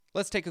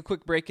Let's take a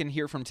quick break and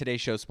hear from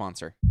today's show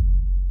sponsor.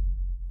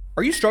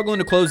 Are you struggling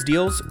to close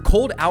deals?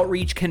 Cold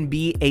outreach can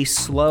be a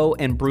slow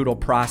and brutal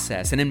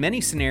process, and in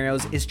many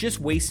scenarios, it's just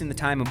wasting the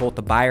time of both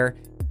the buyer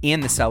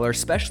and the seller,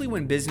 especially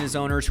when business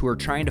owners who are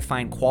trying to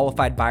find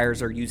qualified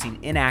buyers are using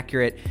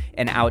inaccurate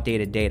and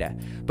outdated data.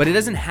 But it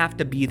doesn't have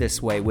to be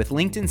this way. With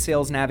LinkedIn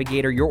Sales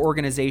Navigator, your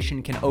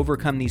organization can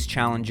overcome these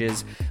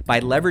challenges by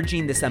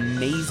leveraging this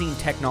amazing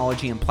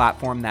technology and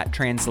platform that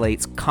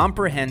translates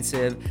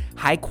comprehensive,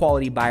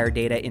 high-quality buyer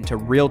data into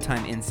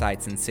real-time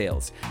insights in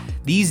sales.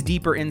 These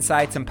deeper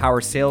insights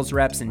empower sales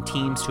reps and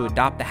teams to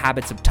adopt the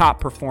habits of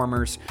top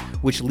performers,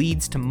 which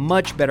leads to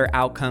much better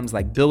outcomes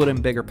like building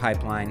a bigger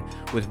pipeline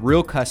with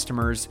real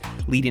customers,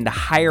 leading to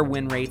higher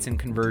win rates and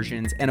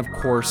conversions, and of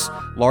course,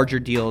 larger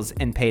deals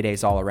and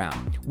paydays all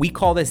around. We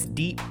call this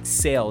deep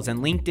sales,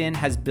 and LinkedIn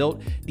has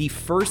built the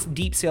first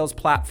deep sales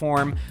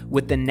platform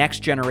with the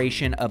next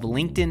generation of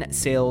LinkedIn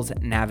Sales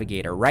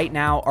Navigator. Right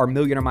now, our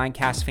Millionaire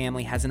Mindcast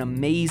family has an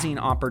amazing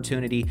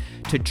opportunity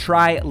to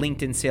try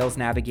LinkedIn Sales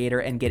Navigator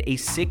and get a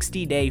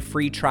 60-day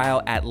free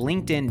trial at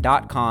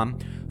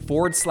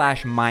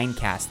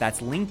linkedin.com/Mindcast.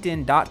 That's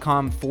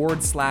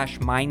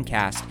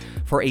linkedin.com/Mindcast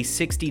for a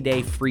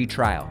 60-day free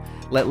trial.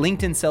 Let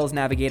LinkedIn Sales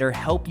Navigator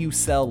help you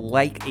sell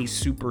like a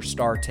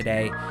superstar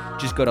today.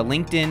 Just go to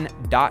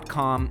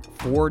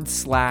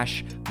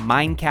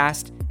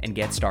linkedin.com/Mindcast and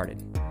get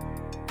started.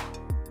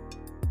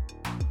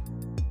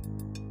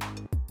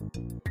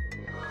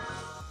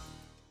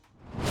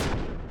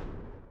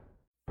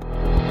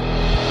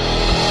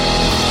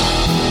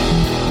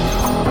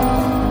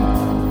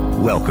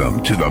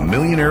 Welcome to the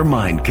Millionaire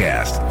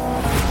Mindcast,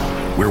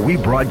 where we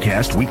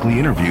broadcast weekly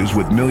interviews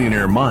with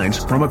millionaire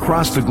minds from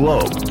across the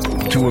globe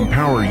to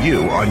empower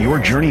you on your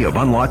journey of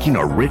unlocking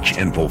a rich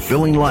and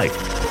fulfilling life.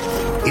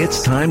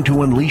 It's time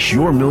to unleash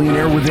your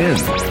millionaire within.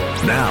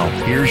 Now,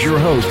 here's your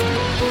host,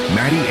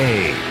 Matty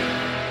A.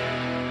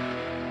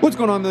 What's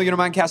going on, Millionaire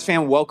Mindcast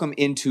fan? Welcome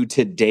into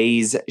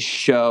today's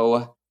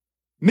show.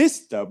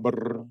 Mr.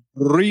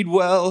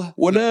 Breedwell,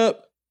 what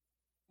up?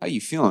 How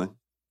you feeling?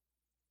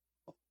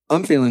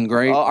 I'm feeling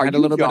great. I had a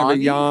little bit of a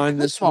yawn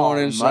this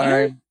morning.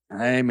 Sorry.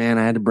 Hey, man,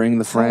 I had to bring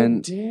the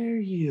friend. How dare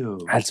you?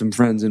 I had some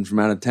friends in from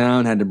out of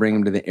town. Had to bring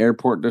them to the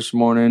airport this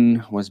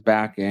morning. Was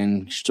back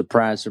in,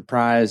 surprise,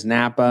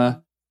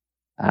 Napa.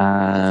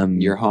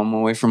 You're home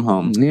away from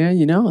home. Yeah, I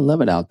love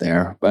it out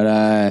there.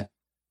 But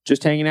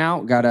just hanging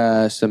out.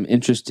 Got some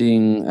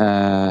interesting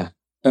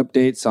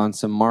updates on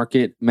some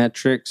market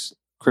metrics,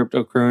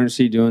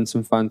 cryptocurrency, doing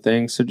some fun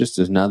things. So just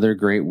another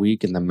great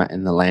week in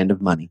the land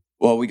of money.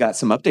 Well, we got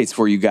some updates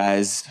for you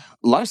guys.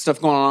 A lot of stuff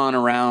going on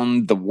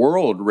around the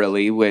world,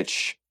 really,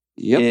 which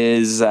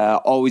is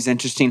always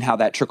interesting how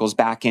that trickles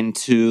back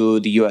into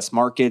the U.S.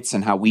 markets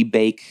and how we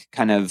bake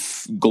kind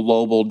of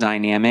global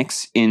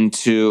dynamics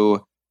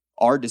into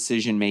our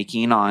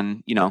decision-making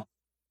on,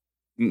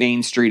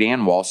 Main Street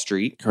and Wall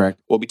Street. Correct.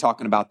 We'll be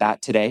talking about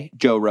that today.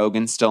 Joe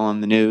Rogan still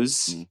in the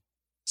news.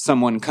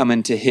 Someone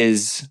coming to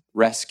his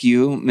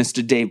rescue,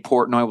 Mr. Dave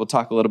Portnoy. We'll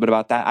talk a little bit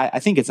about that.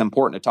 I think it's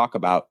important to talk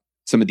about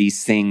some of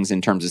these things in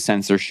terms of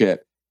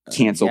censorship,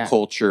 cancel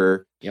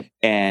culture,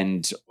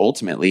 and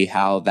ultimately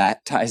how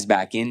that ties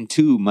back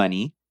into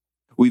money.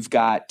 We've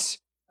got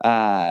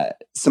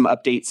some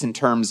updates in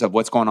terms of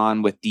what's going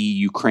on with the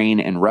Ukraine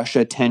and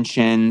Russia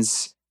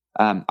tensions.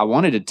 I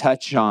wanted to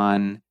touch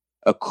on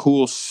a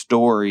cool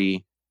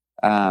story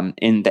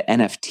in the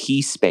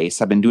NFT space.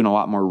 I've been doing a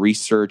lot more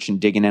research and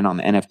digging in on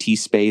the NFT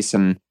space,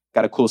 and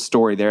got a cool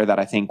story there that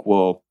I think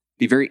will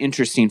be very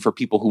interesting for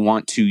people who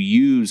want to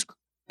use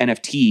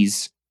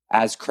NFTs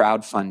as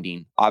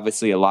crowdfunding.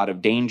 Obviously, a lot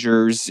of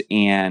dangers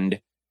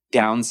and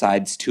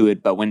downsides to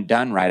it, but when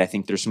done right, I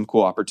think there's some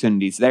cool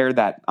opportunities there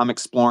that I'm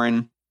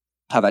exploring,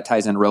 how that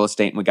ties into real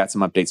estate, and we got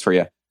some updates for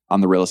you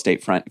on the real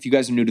estate front. If you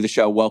guys are new to the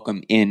show,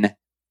 welcome in.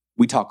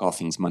 We talk all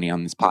things money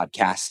on this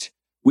podcast.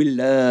 We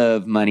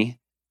love money,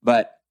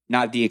 but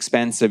not at the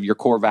expense of your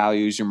core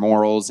values, your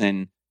morals,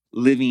 and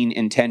living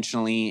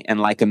intentionally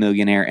and like a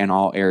millionaire in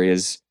all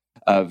areas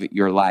of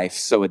your life.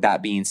 So with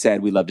that being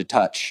said, we love to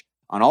touch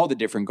on all the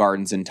different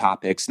gardens and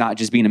topics, not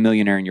just being a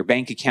millionaire in your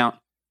bank account,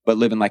 but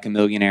living like a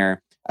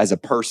millionaire as a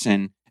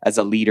person, as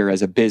a leader,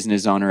 as a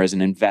business owner, as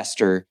an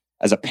investor,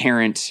 as a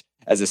parent,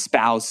 as a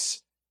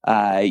spouse.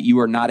 You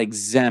are not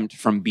exempt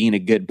from being a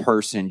good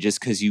person just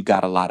because you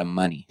got a lot of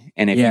money.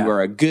 And if you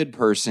are a good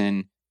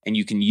person and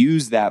you can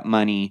use that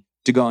money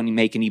to go and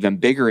make an even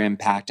bigger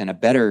impact and a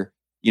better,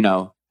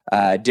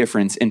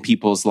 difference in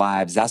people's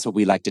lives, that's what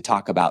we like to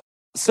talk about.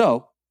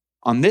 So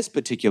on this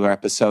particular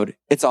episode,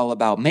 it's all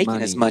about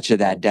making as much of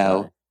that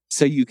dough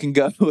so you can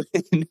go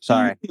and...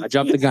 Sorry, I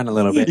jumped the gun a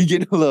little bit. You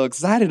get a little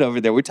excited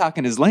over there. We're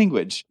talking his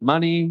language.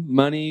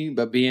 Money,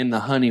 but being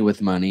the honey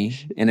with money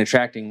and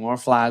attracting more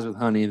flies with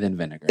honey than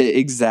vinegar.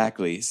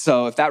 Exactly.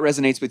 So if that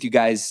resonates with you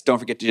guys, don't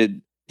forget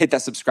to hit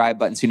that subscribe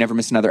button so you never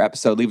miss another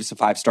episode. Leave us a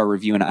 5-star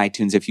review on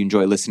iTunes if you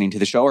enjoy listening to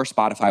the show, or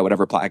Spotify,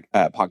 whatever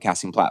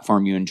podcasting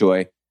platform you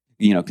enjoy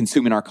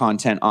consuming our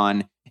content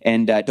on.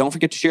 And don't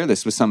forget to share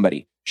this with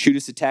somebody. Shoot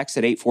us a text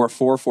at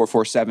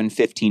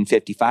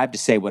 844-447-1555 to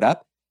say what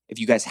up. If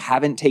you guys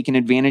haven't taken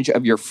advantage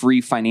of your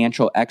free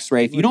financial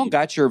x-ray, if you don't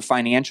got your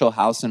financial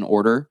house in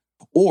order,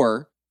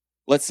 or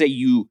let's say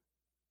you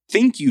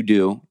think you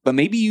do, but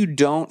maybe you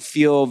don't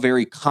feel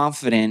very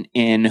confident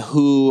in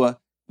who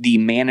the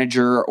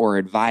manager or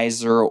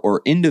advisor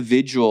or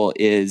individual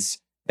is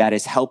that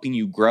is helping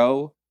you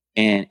grow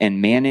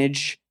and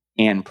manage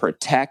and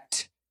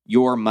protect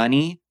your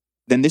money,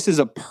 then this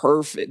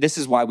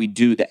is why we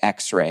do the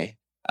x-ray.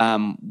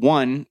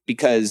 One,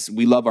 because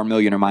we love our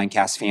Millionaire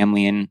Mindcast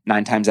family, and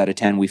 9 times out of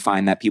 10, we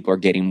find that people are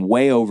getting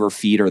way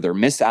overfeed or they're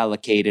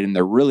misallocated and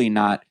they're really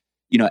not,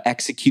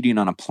 executing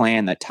on a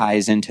plan that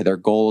ties into their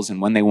goals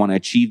and when they want to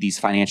achieve these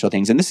financial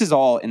things. And this is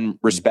all in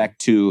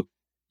respect to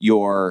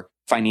your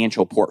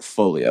financial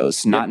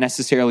portfolios, not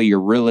necessarily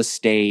your real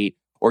estate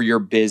or your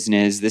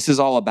business. This is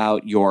all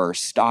about your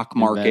stock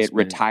market,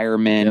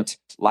 retirement,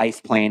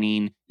 life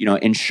planning,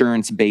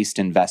 insurance-based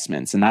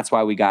investments. And that's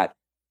why we got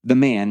the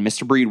man,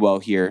 Mr.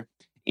 Breedwell here.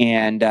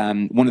 And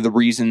one of the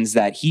reasons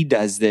that he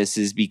does this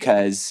is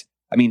because,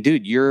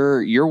 dude,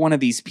 you're one of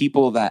these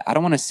people that I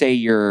don't want to say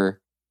you're,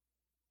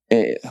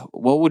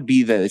 what would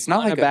be it's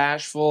not like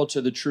bashful to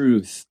the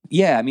truth.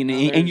 Yeah.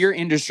 In your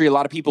industry, a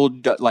lot of people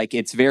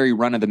it's very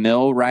run of the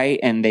mill, right?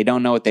 And they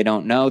don't know what they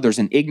don't know. There's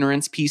an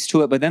ignorance piece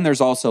to it, but then there's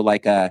also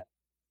like a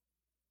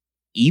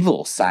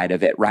evil side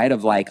of it, right?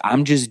 Of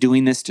I'm just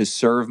doing this to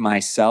serve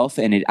myself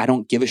and I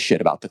don't give a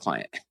shit about the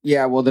client.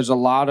 Yeah, well, there's a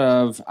lot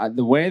of,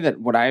 the way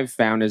that what I've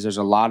found is there's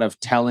a lot of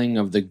telling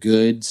of the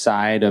good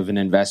side of an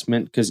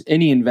investment, because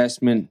any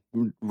investment,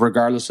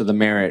 regardless of the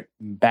merit,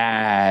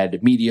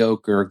 bad,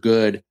 mediocre,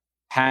 good,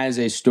 has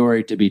a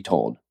story to be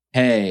told.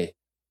 Hey,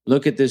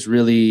 look at this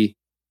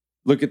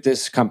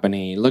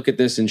company, look at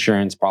this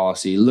insurance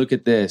policy, look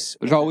at this.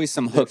 There's always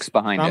some hooks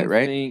behind it,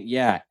 right?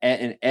 Yeah.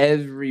 And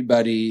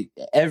everybody,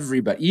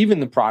 even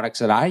the products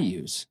that I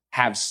use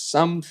have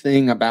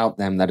something about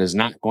them that is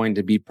not going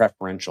to be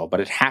preferential,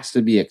 but it has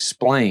to be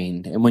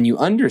explained. And when you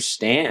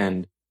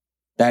understand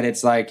that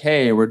it's like,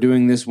 hey, we're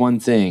doing this one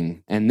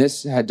thing and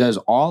this does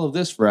all of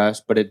this for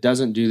us, but it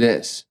doesn't do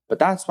this. But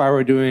that's why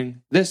we're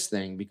doing this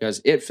thing,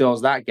 because it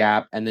fills that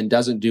gap and then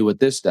doesn't do what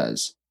this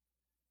does.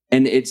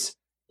 And it's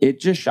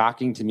just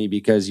shocking to me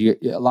because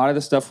a lot of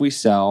the stuff we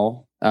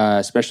sell,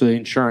 especially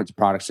insurance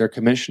products, they're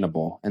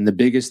commissionable. And the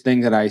biggest thing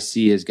that I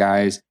see is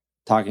guys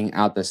talking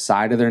out the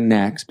side of their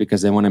necks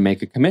because they want to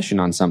make a commission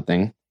on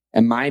something.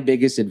 And my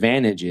biggest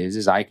advantage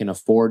is I can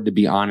afford to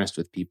be honest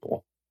with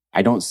people.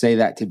 I don't say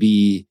that to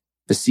be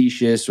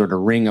facetious or to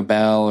ring a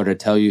bell or to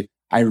tell you.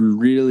 I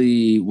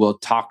really will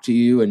talk to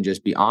you and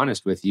just be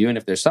honest with you. And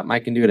if there's something I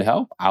can do to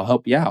help, I'll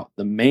help you out.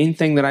 The main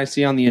thing that I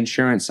see on the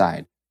insurance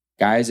side,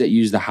 guys that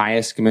use the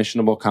highest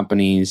commissionable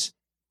companies,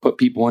 put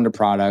people into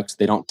products.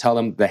 They don't tell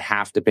them they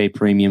have to pay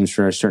premiums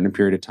for a certain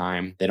period of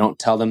time. They don't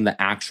tell them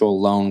the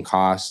actual loan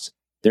costs.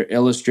 They're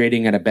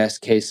illustrating at a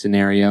best case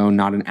scenario,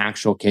 not an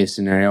actual case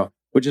scenario,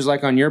 which is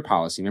like on your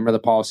policy. Remember the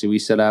policy we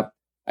set up?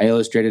 I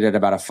illustrated at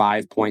about a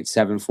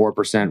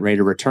 5.74% rate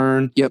of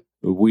return. Yep.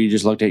 We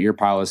just looked at your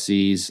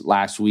policies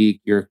last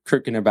week. You're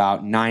crooking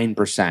about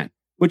 9%,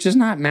 which is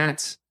not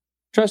Matt's.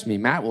 Trust me,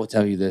 Matt will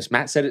tell you this.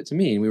 Matt said it to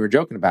me and we were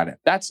joking about it.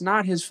 That's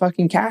not his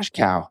fucking cash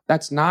cow.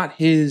 That's not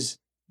his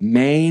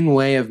main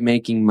way of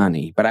making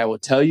money. But I will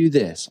tell you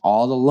this,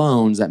 all the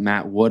loans that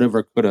Matt would have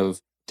or could have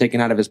taken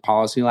out of his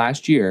policy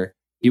last year,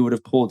 he would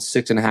have pulled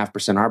 6.5%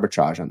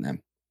 arbitrage on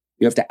them.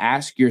 You have to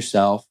ask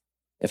yourself,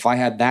 if I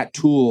had that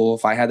tool,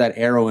 if I had that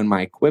arrow in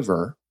my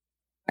quiver,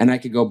 and I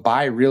could go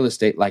buy real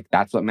estate, like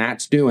that's what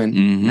Matt's doing.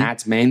 Mm-hmm.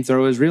 Matt's main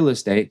throw is real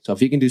estate. So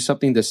if he can do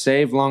something to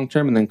save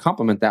long-term and then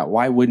complement that,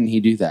 why wouldn't he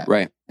do that?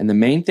 Right. And the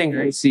main thing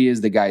I see is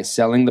the guys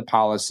selling the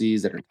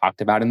policies that are talked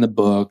about in the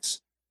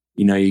books.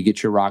 You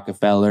get your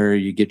Rockefeller,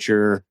 you get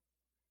your,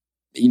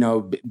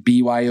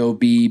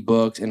 BYOB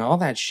books and all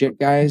that shit,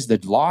 guys. The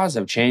laws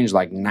have changed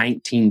like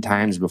 19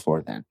 times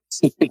before then.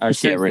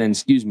 Then,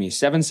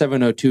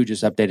 7702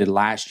 just updated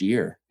last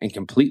year and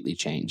completely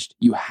changed.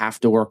 You have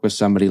to work with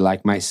somebody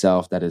like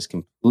myself that is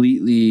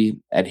completely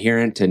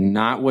adherent to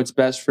not what's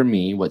best for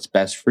me, what's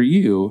best for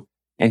you,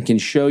 and can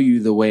show you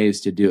the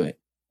ways to do it.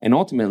 And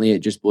ultimately, it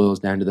just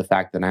boils down to the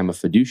fact that I'm a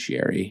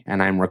fiduciary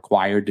and I'm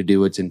required to do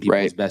what's in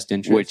people's best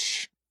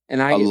interest.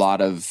 A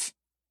lot of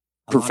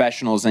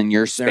professionals in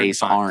your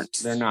space aren't.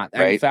 They're not.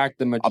 Right? In fact,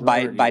 the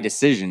majority by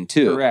decision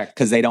too. Correct.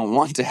 Because they don't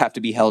want to have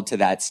to be held to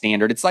that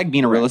standard. It's like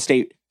being a real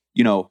estate,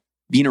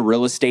 being a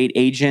real estate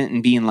agent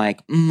and being like,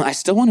 I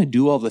still want to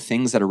do all the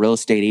things that a real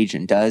estate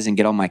agent does and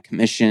get all my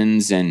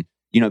commissions and,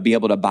 be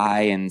able to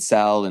buy and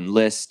sell and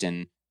list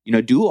and,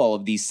 do all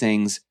of these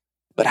things.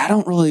 But I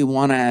don't really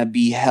want to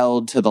be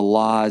held to the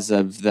laws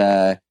of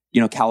the,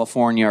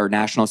 California or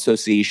National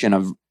Association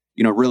of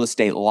real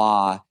estate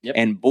law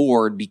and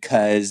board,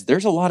 because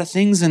there's a lot of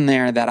things in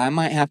there that I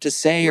might have to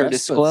say or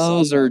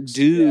disclose or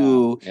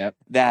do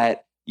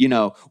that,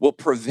 will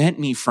prevent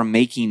me from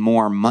making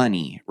more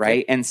money.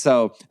 Right. And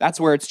so that's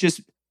where it's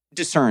just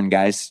discern,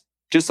 guys.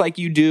 just like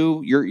you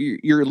do.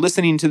 You're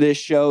listening to this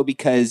show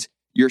because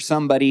you're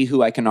somebody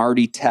who I can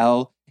already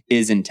tell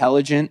is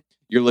intelligent.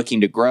 You're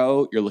looking to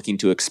grow. You're looking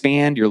to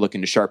expand. You're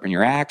looking to sharpen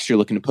your axe. You're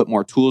looking to put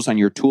more tools on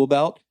your tool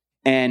belt.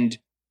 And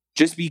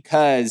just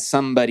because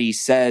somebody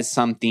says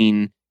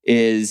something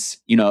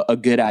is, a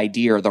good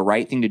idea or the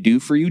right thing to do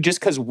for you, just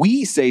because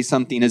we say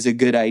something is a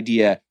good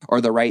idea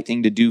or the right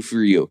thing to do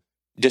for you,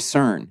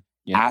 discern,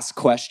 ask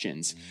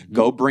questions,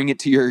 go bring it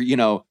to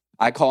your,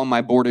 I call them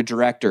my board of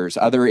directors,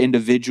 other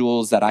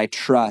individuals that I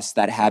trust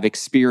that have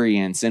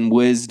experience and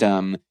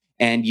wisdom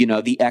and,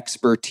 the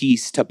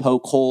expertise to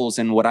poke holes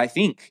in what I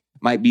think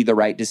might be the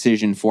right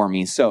decision for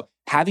me. So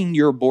having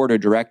your board of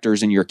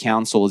directors and your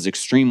counsel is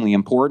extremely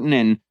important.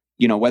 And,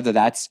 whether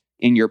that's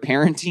in your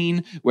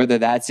parenting, whether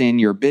that's in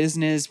your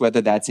business,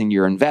 whether that's in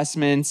your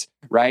investments,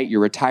 right? Your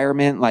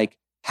retirement, like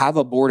have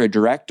a board of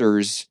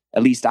directors,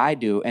 at least I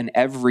do, in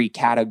every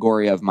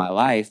category of my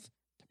life,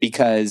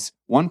 because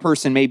one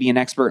person may be an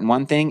expert in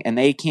one thing and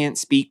they can't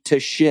speak to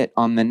shit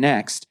on the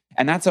next.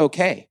 And that's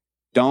okay.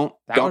 That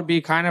would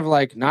be kind of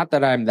like, not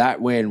that I'm that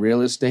way in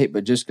real estate,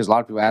 but just because a lot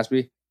of people ask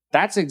me,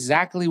 that's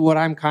exactly what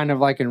I'm kind of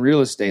like in real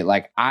estate.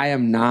 Like, I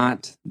am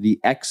not the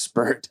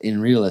expert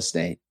in real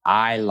estate.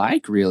 I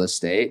like real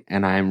estate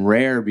and I'm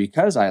rare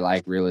because I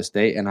like real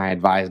estate and I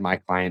advise my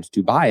clients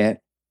to buy it.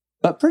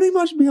 But pretty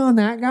much beyond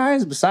that,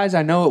 guys, besides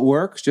I know it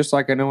works, just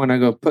like I know when I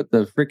go push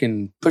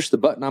the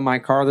button on my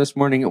car this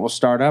morning, it will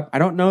start up. I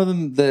don't know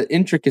the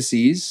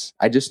intricacies.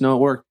 I just know it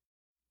works.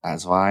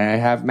 That's why I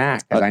have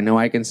Matt, because I know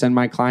I can send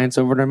my clients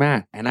over to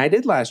Matt. And I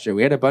did last year.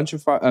 We had a bunch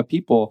of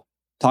people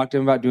talk to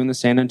him about doing the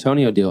San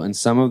Antonio deal, and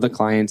some of the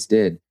clients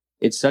did.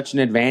 It's such an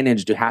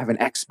advantage to have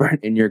an expert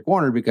in your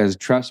corner because,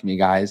 trust me,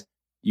 guys,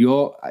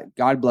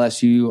 God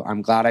bless you.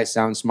 I'm glad I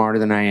sound smarter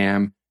than I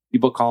am.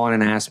 People call in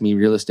and ask me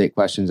real estate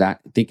questions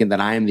thinking that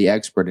I am the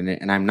expert in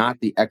it, and I'm not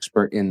the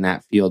expert in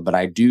that field, but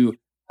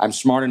I'm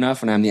smart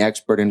enough and I'm the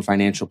expert in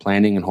financial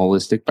planning and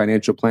holistic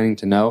financial planning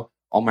to know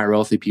all my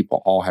wealthy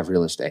people all have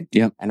real estate.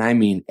 Yep. And I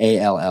mean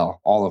ALL,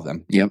 all of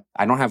them. Yep.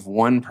 I don't have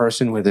one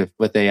person with a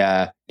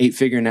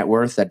 8-figure net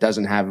worth that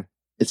doesn't have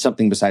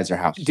something besides their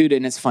house. Dude,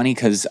 and it's funny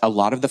because a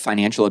lot of the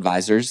financial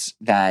advisors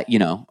that,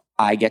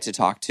 I get to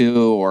talk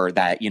to or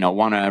that,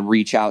 want to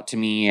reach out to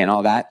me and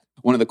all that,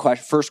 one of the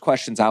first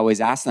questions I always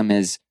ask them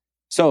is,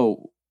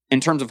 so in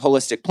terms of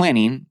holistic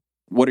planning,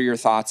 what are your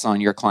thoughts on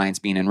your clients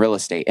being in real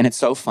estate? And it's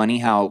so funny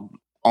how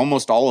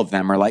almost all of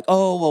them are like,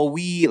 oh, well,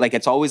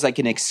 it's always like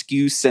an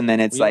excuse. And then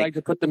it's we like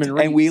to put them in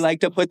and we like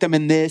to put them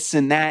in this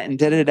and that and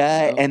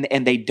da-da-da. Oh.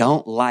 And they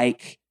don't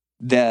like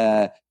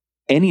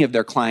any of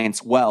their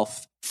clients'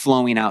 wealth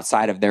flowing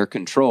outside of their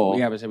control.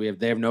 Yeah, but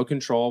they have no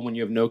control. When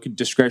you have no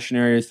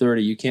discretionary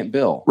authority, you can't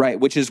bill. Right,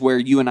 which is where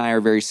you and I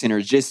are very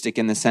synergistic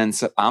in the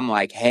sense of, I'm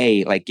like,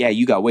 hey, like, yeah,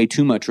 you got way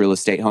too much real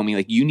estate, homie.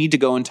 Like, you need to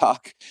go and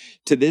talk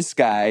to this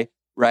guy,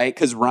 right?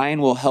 Because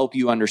Ryan will help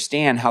you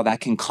understand how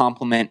that can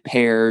complement,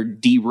 pair,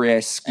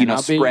 de-risk,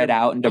 spread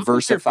out and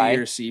diversify.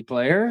 Your C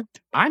player.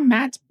 I'm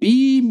Matt's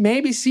B,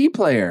 maybe C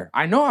player.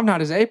 I know I'm not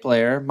his A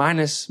player,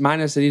 minus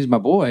that he's my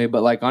boy,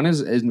 but like on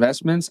his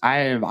investments,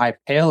 I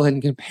pale in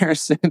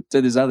comparison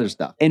to this other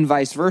stuff. And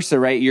vice versa,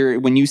 right?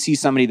 When you see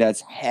somebody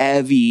that's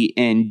heavy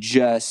in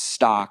just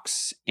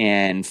stocks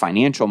and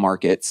financial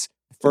markets,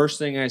 first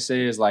thing I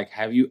say is like,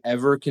 have you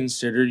ever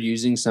considered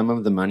using some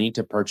of the money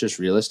to purchase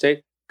real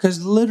estate?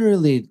 Because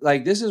literally,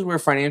 like, this is where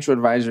financial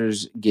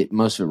advisors get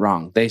most of it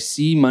wrong. They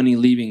see money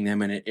leaving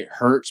them and it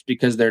hurts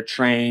because they're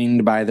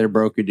trained by their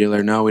broker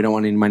dealer. No, we don't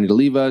want any money to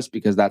leave us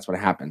because that's what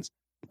happens.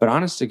 But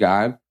honest to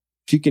God,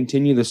 if you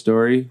continue the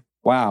story,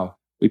 wow,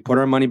 we put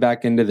our money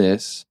back into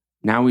this.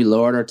 Now we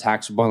lowered our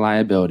taxable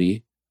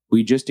liability.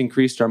 We just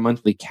increased our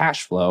monthly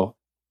cash flow.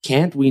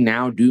 Can't we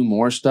now do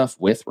more stuff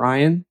with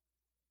Ryan?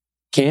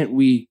 Can't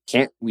we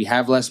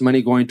have less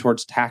money going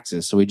towards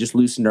taxes? So we just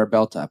loosened our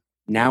belt up.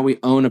 Now we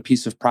own a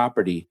piece of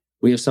property.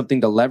 We have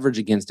something to leverage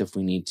against if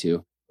we need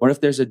to. What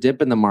if there's a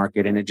dip in the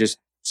market and it just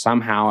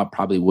somehow, it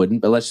probably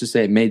wouldn't, but let's just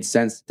say it made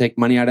sense to take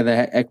money out of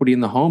the equity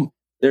in the home.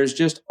 There's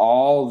just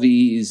all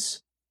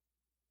these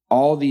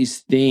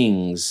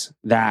things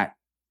that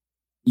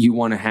you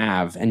want to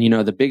have. And,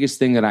 the biggest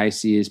thing that I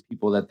see is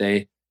people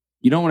that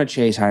you don't want to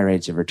chase high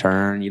rates of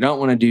return. You don't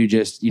want to do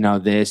just,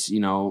 this,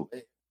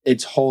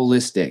 it's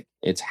holistic.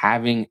 It's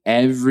having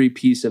every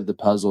piece of the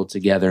puzzle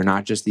together,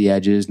 not just the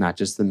edges, not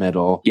just the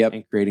middle,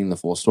 and creating the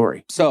full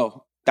story.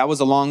 So that was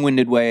a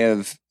long-winded way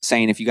of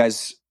saying, if you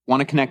guys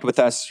want to connect with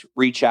us,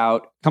 reach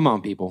out. Come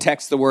on, people.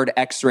 Text the word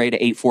X-ray to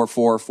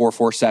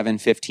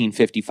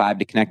 844-447-1555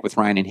 to connect with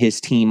Ryan and his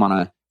team on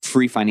a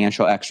free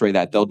financial X-ray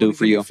that they'll do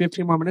for you.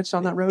 15 more minutes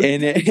on that road.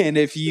 And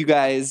if you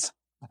guys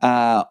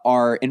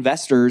are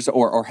investors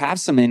or have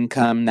some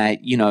income that,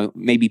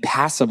 maybe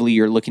passively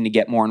you're looking to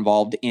get more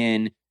involved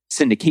in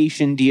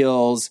syndication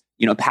deals,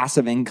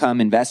 passive income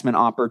investment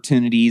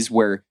opportunities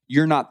where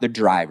you're not the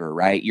driver,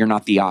 right? You're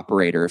not the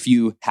operator. If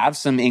you have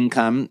some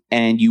income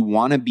and you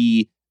want to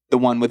be the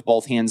one with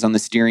both hands on the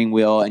steering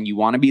wheel and you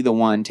want to be the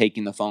one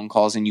taking the phone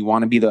calls and you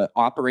want to be the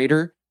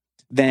operator,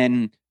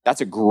 then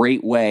that's a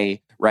great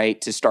way,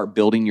 right, to start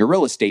building your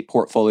real estate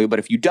portfolio. But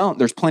if you don't,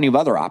 there's plenty of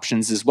other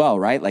options as well,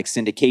 right? Like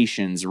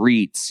syndications,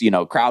 REITs,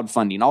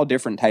 crowdfunding, all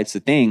different types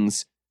of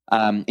things.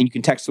 And you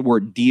can text the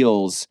word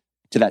deals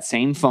to that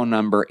same phone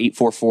number,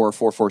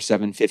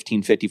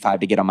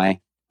 844-447-1555, to get on my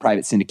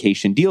private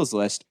syndication deals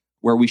list,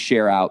 where we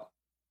share out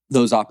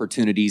those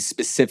opportunities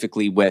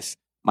specifically with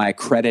my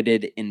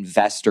accredited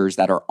investors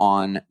that are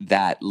on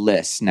that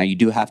list. Now, you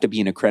do have to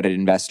be an accredited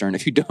investor. And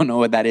if you don't know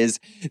what that is,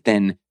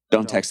 then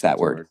don't text that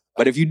word.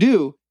 But if you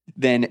do,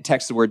 then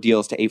text the word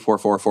deals to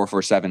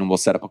 844-447, and we'll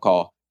set up a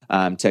call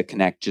to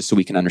connect just so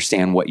we can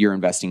understand what your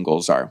investing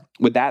goals are.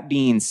 With that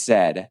being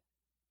said,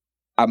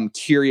 I'm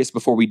curious,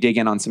 before we dig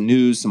in on some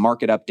news, some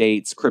market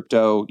updates,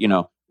 crypto,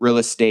 real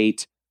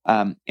estate,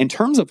 in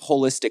terms of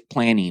holistic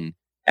planning.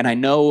 And I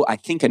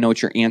think I know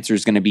what your answer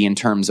is going to be in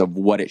terms of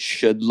what it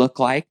should look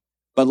like.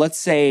 But let's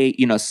say,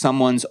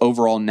 someone's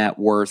overall net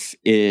worth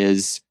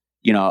is,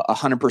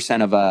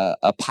 100% of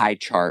a pie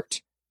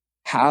chart.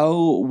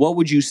 What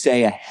would you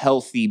say a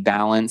healthy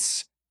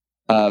balance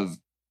of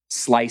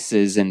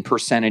slices and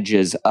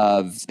percentages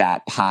of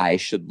that pie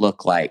should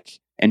look like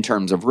in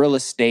terms of real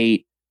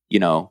estate,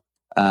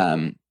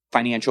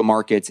 financial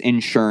markets,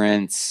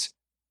 insurance?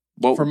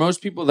 For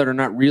most people that are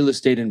not real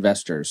estate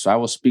investors, so I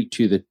will speak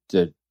to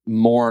the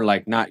more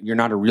like you're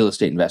not a real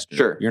estate investor.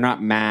 Sure. You're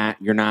not Matt.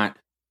 You're not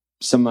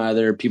some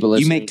other people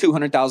listening. You make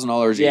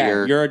 $200,000 a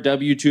year. You're a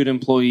W-2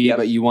 employee,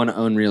 but you want to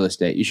own real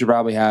estate. You should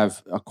probably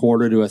have a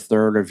quarter to a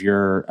third of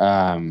your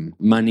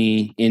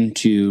money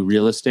into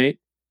real estate.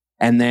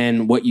 And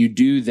then what you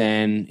do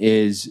then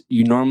is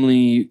you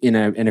normally, in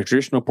a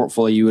traditional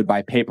portfolio, you would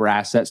buy paper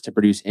assets to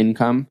produce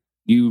income.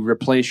 You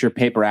replace your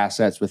paper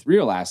assets with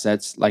real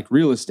assets like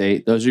real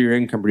estate. Those are your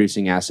income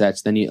producing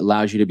assets. Then it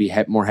allows you to be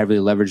more heavily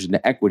leveraged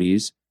into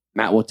equities.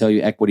 Matt will tell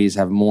you equities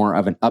have more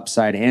of an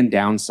upside and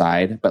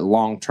downside, but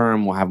long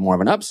term will have more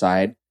of an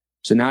upside.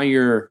 So now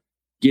you're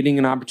getting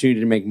an opportunity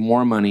to make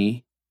more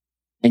money,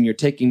 and you're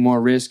taking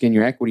more risk in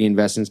your equity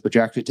investments, but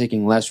you're actually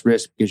taking less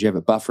risk because you have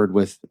it buffered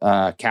with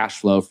cash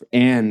flow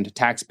and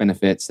tax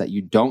benefits that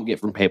you don't get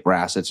from paper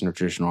assets in a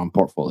traditional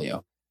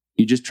portfolio.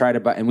 You just try to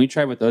buy, and we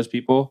try with those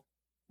people,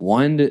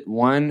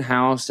 one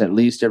house at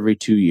least every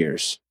 2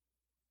 years.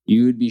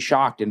 You would be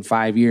shocked in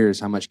 5 years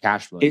how much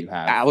cash flow you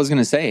have. I was going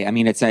to say,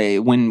 it's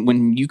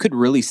when you could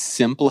really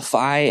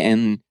simplify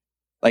and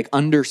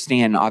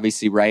understand,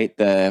 obviously, right?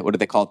 What do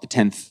they call it? The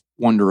 10th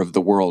wonder of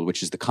the world,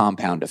 which is the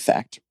compound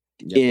effect.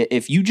 Yep.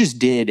 If you just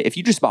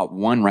bought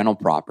one rental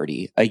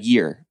property a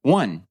year,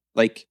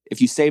 if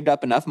you saved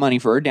up enough money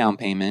for a down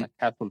payment,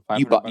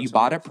 you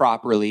bought it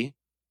properly,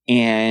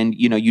 and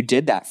you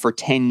did that for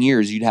 10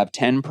 years, you'd have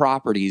 10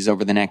 properties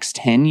over the next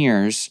 10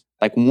 years.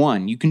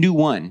 You can do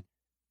one.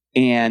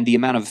 And the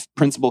amount of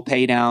principal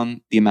pay down,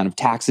 the amount of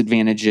tax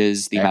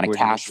advantages, the amount of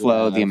cash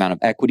flow, the amount of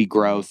equity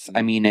growth.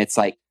 It's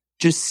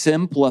just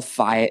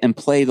simplify it and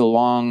play the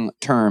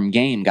long-term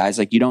game, guys.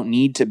 You don't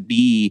need to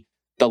be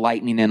the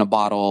lightning in a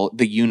bottle,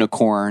 the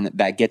unicorn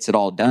that gets it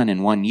all done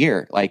in 1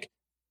 year.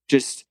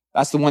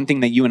 That's the one thing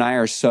that you and I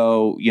are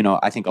so,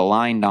 I think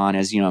aligned on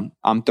is,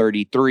 I'm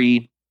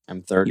 33.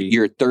 I'm 30.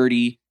 You're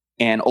 30.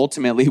 And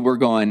ultimately we're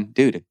going,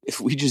 dude, if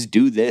we just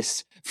do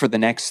this for the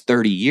next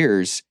 30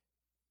 years,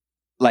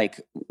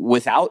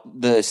 without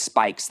the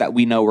spikes that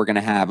we know we're going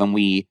to have, and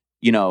we,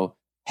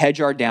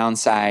 hedge our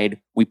downside,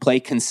 we play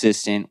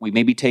consistent, we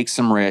maybe take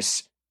some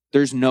risks,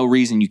 there's no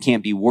reason you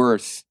can't be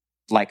worth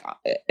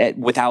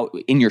without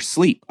in your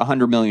sleep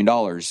 $100 million.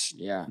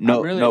 Yeah.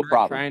 No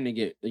problem. Trying to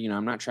get,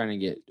 I'm not trying to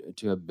get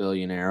to a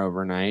billionaire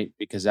overnight,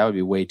 because that would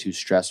be way too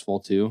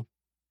stressful too.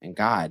 And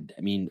God,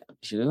 let me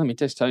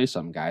just tell you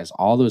something, guys.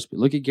 All those,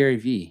 look at Gary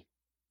Vee.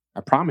 I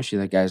promise you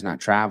that guy's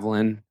not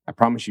traveling. I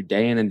promise you,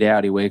 day in and day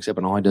out, he wakes up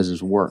and all he does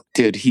is work.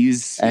 Dude,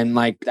 he's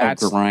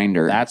that's a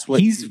grinder. That's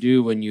what you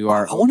do when you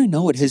are. I want to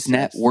know what his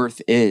net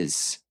worth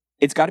is.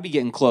 It's got to be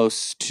getting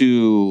close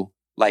to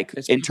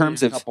in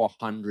terms of a couple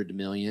 $100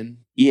 million.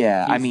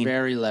 Yeah, he's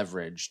very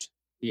leveraged.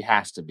 He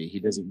has to be. He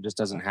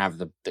doesn't have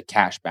the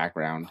cash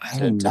background. I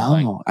don't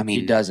know.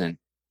 He doesn't.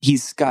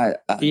 He's got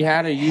he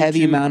had a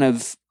heavy amount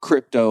of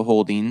crypto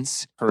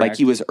holdings. Correct.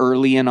 He was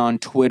early in on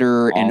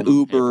Twitter and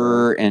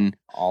Uber and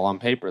all on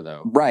paper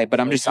though. Right,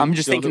 but I'm just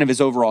thinking of his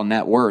overall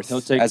net worth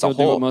as a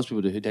whole. What most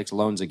people do. He takes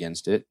loans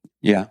against it.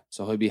 Yeah.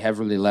 So he'll be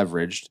heavily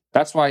leveraged.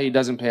 That's why he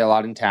doesn't pay a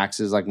lot in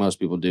taxes like most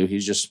people do.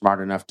 He's just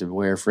smart enough to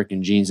wear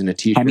freaking jeans and a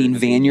t-shirt.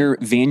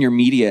 Vayner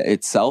Media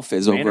itself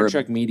is over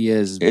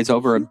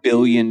 $1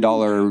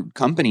 billion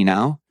company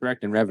now.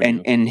 Correct, in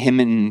revenue. And him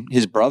and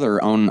his brother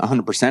own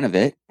 100% of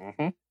it.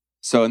 Mm-hmm.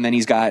 So, and then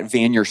he's got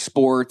Vayner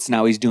Sports.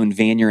 Now he's doing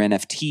Vayner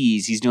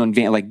NFTs. He's doing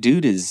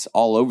dude is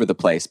all over the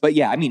place. But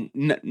yeah,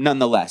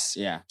 nonetheless.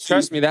 Yeah.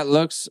 Trust me, that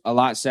looks a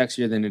lot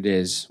sexier than it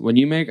is. When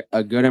you make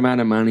a good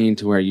amount of money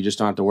to where you just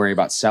don't have to worry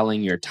about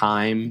selling your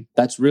time,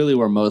 that's really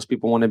where most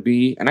people want to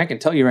be. And I can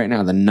tell you right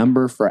now, the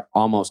number for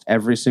almost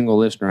every single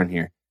listener on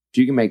here, if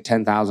you can make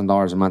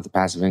 $10,000 a month of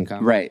passive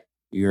income, right,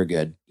 you're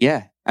good.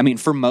 Yeah.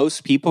 For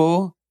most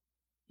people,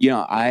 we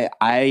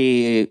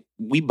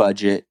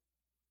budget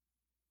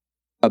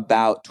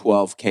about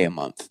 $12K a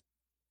month.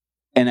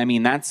 And I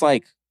mean, that's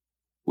like,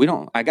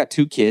 I got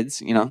 2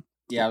 kids,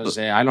 Yeah, I was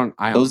saying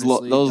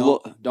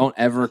don't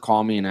ever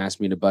call me and ask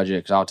me to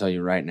budget, because I'll tell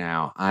you right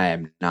now, I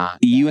am not.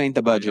 You ain't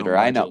the budgeter,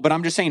 I know. But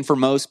I'm just saying, for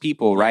most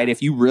people, right?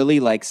 If you really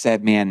like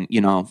said, man,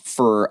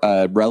 for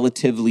a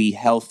relatively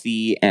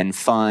healthy and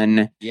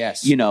fun,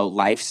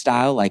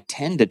 lifestyle, like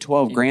 10 to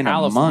 12 grand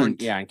a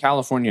month. Yeah, in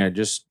California,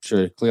 just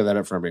to clear that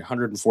up for everybody,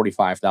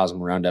 $145,000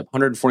 round up,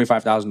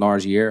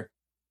 $145,000 a year.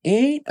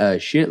 Ain't a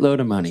shitload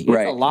of money.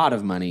 Right. It's a lot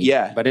of money.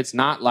 Yeah. But it's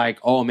not like,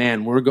 oh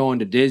man, we're going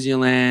to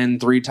Disneyland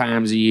 3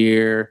 times a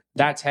year.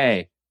 That's,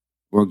 hey,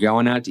 we're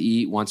going out to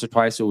eat once or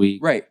twice a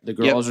week. Right. The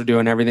girls are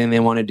doing everything they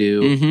want to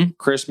do. Mm-hmm.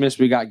 Christmas,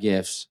 we got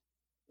gifts.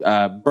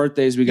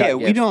 Birthdays, we got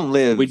gifts. We don't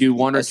live we do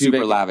one or two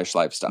super lavish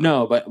lifestyle.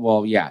 No, but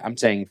I'm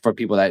saying for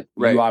people that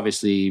you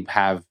obviously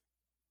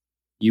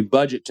you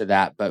budget to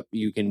that, but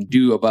you can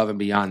do above and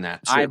beyond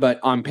that. Sure. But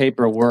on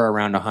paper, we're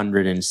around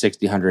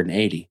 160,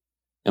 180.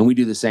 And we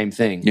do the same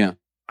thing. Yeah.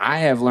 I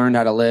have learned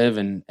how to live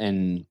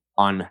and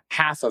on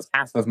half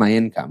of my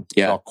income.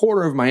 Yeah. So a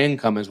quarter of my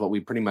income is what we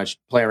pretty much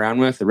play around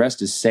with. The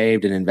rest is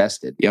saved and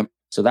invested. Yep.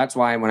 So that's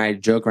why when I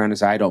joke around and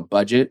say I don't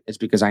budget, it's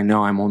because I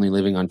know I'm only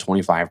living on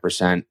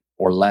 25%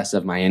 or less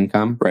of my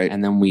income. Right.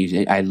 And then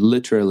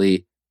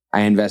I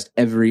invest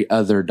every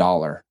other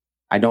dollar.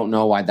 I don't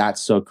know why that's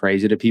so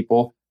crazy to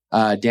people.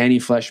 Danny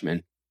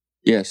Fleshman.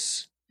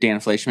 Yes. Dan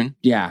Fleischman?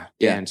 Yeah.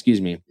 Excuse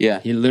me.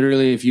 Yeah. He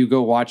literally, if you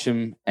go watch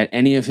him at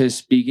any of his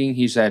speaking,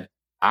 he said,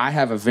 I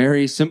have a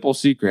very simple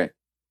secret.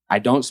 I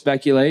don't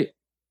speculate.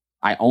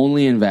 I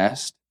only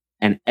invest.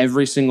 And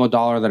every single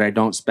dollar that I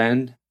don't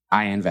spend,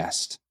 I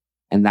invest.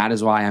 And that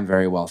is why I'm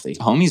very wealthy.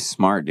 Homie's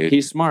smart, dude.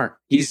 He's smart.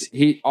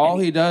 All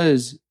he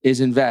does is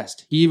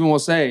invest. He even will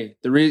say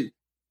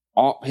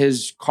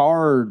his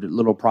card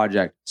little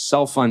project,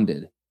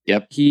 self-funded.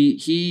 Yep.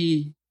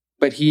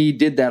 But he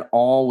did that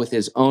all with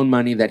his own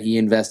money that he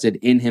invested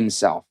in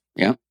himself.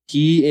 Yeah.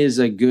 He is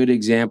a good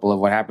example of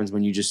what happens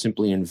when you just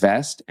simply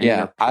invest and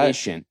you're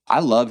patient.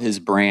 I love his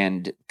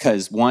brand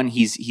because, one,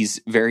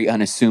 he's very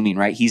unassuming,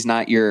 right? He's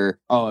not your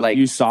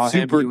you saw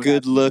super him,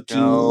 good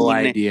looking, no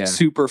idea,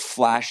 super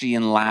flashy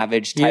and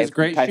lavish type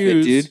of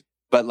shoes, dude.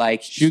 But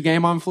like shoe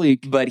game on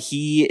fleek. But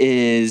he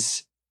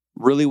is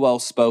really well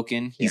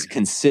spoken. He's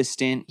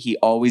consistent. He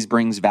always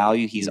brings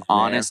value. He's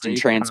honest and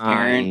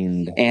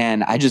transparent.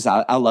 And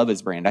I love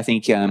his brand. I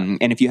think, and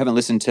if you haven't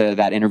listened to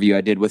that interview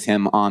I did with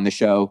him on the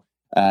show,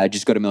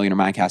 just go to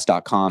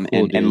millionairemindcast.com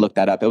and look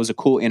that up. It was a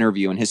cool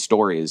interview and his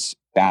story is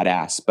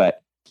badass.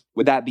 But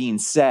with that being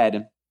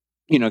said,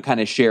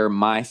 kind of share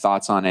my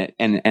thoughts on it.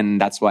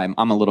 And that's why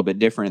I'm a little bit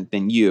different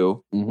than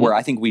you, where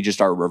I think we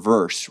just are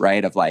reverse,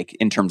 right? Of like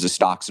in terms of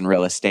stocks and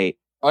real estate.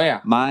 Oh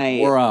yeah,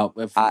 we're up.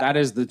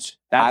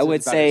 I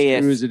would say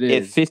if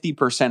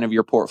 50% of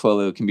your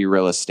portfolio can be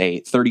real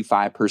estate,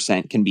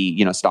 35% can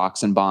be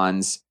stocks and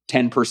bonds,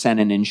 10%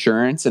 in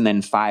insurance, and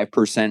then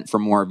 5% for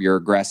more of your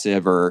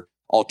aggressive or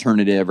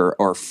alternative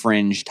or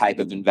fringe type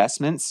of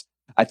investments.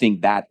 I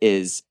think that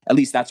is, at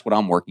least that's what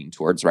I'm working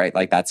towards, right?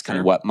 Like that's kind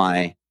of what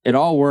it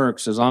all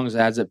works as long as it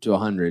adds up to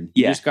 100.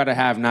 You just got to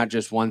have not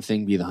just one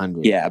thing be the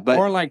 100. Yeah, but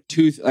or like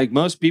two. Like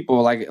most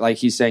people, like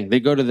he's saying, they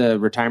go to the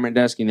retirement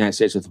desk in the United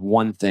States with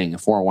one thing, a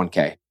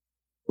 401k,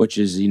 which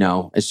is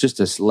it's just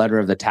a letter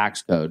of the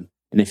tax code.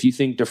 And if you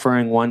think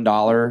deferring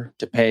 $1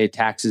 to pay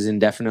taxes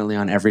indefinitely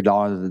on every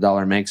dollar that the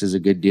dollar makes is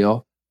a good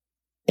deal,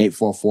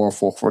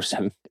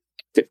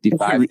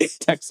 844-447-55.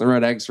 Text the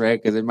Red X-ray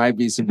because it might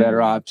be some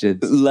better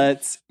options.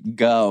 Let's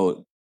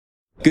go.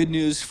 Good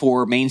news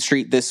for Main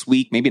Street this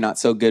week. Maybe not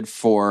so good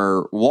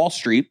for Wall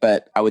Street,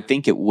 but I would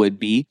think it would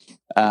be.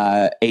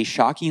 A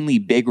shockingly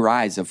big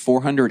rise of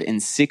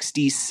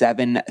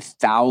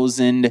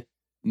 467,000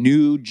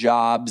 new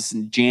jobs.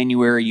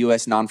 January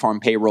U.S.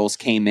 non-farm payrolls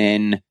came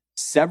in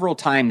several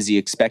times the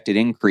expected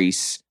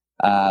increase,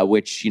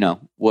 which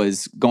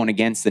was going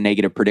against the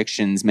negative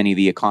predictions many of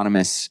the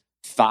economists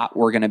thought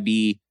were going to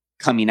be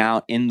coming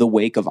out in the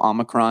wake of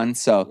Omicron.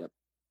 So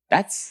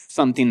that's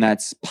something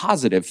that's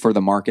positive for the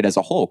market as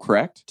a whole,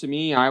 correct? To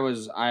me, I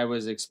was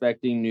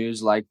expecting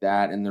news like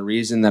that, and the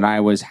reason that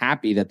I was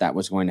happy that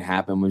was going to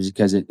happen was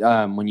because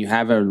when you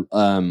have an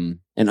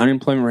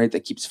unemployment rate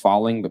that keeps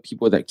falling, but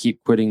people that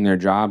keep quitting their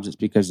jobs, it's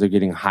because they're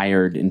getting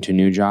hired into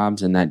new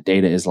jobs, and that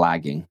data is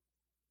lagging.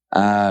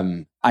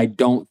 I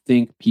don't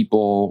think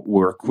people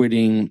were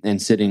quitting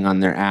and sitting on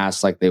their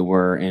ass like they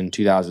were in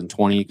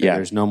 2020. Yeah.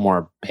 There's no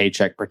more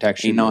paycheck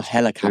protection. No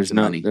helicopter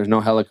money. There's no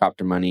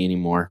helicopter money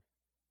anymore.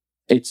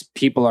 It's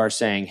people are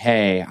saying,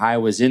 hey, I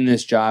was in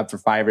this job for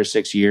 5 or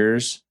 6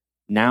 years.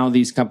 Now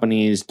these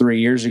companies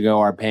 3 years ago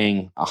are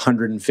paying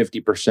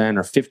 150%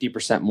 or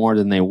 50% more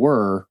than they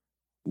were.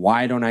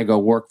 Why don't I go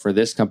work for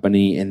this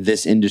company in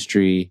this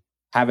industry,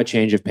 have a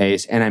change of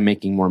pace, and I'm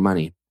making more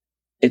money?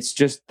 It's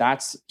just,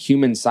 that's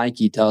human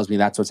psyche tells me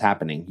that's what's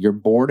happening. You're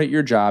bored at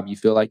your job. You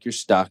feel like you're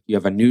stuck. You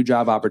have a new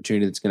job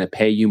opportunity that's going to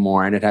pay you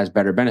more and it has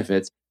better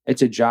benefits.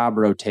 It's a job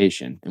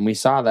rotation. And we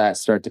saw that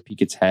start to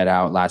peek its head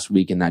out last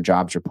week in that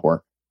jobs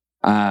report.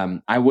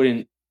 I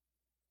wouldn't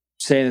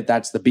say that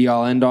that's the be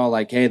all end all.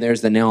 Like, hey,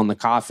 there's the nail in the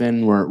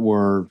coffin.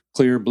 We're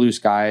clear blue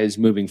skies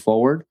moving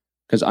forward,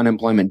 because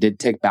unemployment did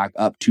tick back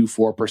up to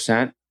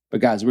 4%. But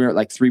guys, we were at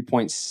like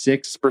 3.6%,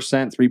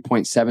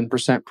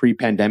 3.7%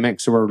 pre-pandemic.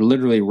 So we're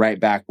literally right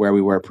back where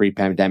we were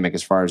pre-pandemic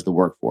as far as the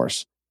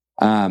workforce.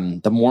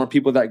 The more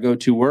people that go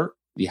to work,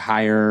 the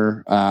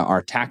higher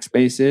our tax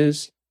base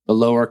is, the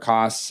lower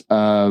costs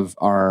of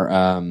our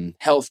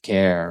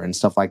healthcare and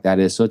stuff like that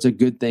is. So it's a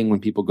good thing when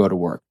people go to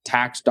work.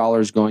 Tax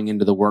dollars going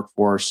into the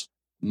workforce,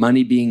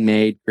 money being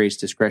made creates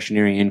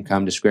discretionary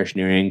income.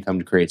 Discretionary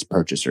income creates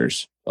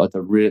purchasers. So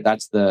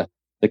that's the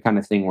kind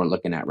of thing we're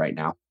looking at right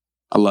now.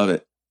 I love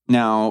it.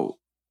 Now,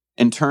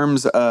 in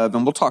terms of,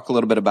 and we'll talk a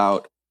little bit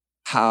about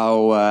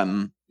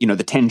how,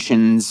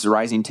 the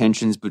rising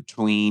tensions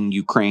between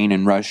Ukraine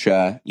and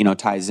Russia,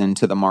 ties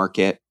into the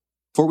market.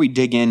 Before we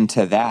dig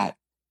into that,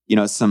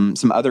 some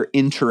other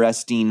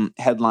interesting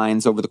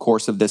headlines over the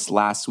course of this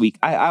last week.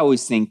 I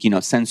always think,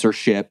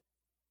 censorship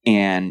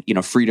and,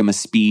 freedom of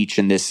speech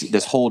and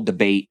this whole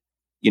debate,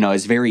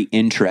 is very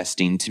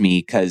interesting to me,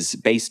 because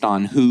based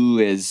on who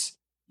is,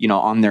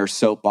 on their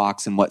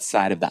soapbox and what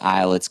side of the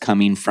aisle it's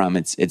coming from,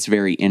 it's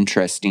very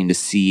interesting to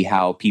see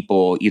how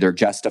people either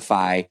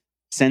justify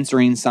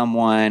censoring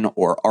someone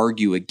or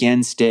argue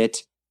against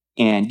it.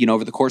 And,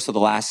 over the course of the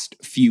last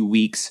few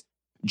weeks,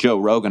 Joe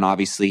Rogan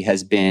obviously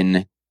has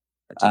been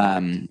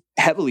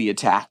heavily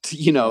attacked,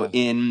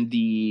 in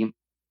the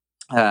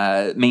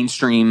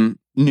mainstream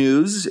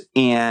news.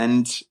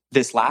 And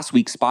this last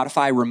week,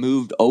 Spotify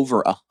removed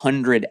over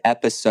 100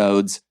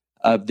 episodes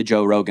of the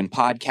Joe Rogan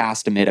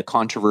podcast amid a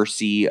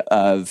controversy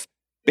of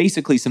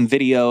basically some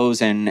videos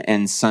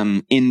and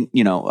some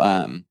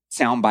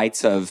sound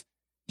bites of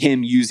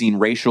him using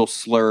racial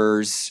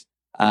slurs.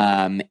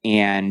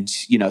 And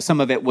some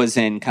of it was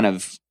in kind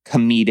of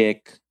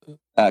comedic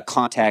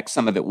context.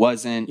 Some of it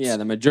wasn't. Yeah,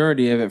 the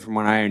majority of it, from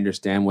what I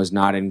understand, was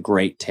not in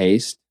great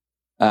taste.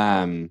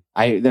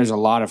 There's a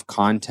lot of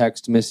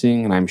context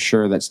missing, and I'm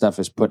sure that stuff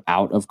is put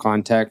out of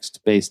context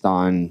based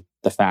on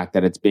the fact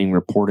that it's being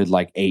reported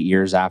like 8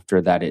 years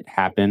after that it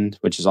happened,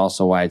 which is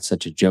also why it's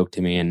such a joke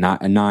to me and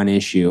not a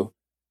non-issue.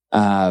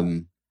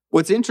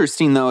 What's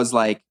interesting though is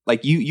like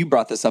you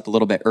brought this up a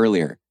little bit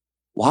earlier.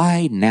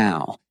 Why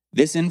now?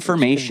 This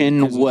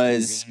information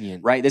was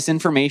right. This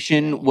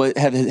information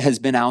has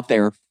been out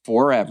there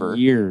forever,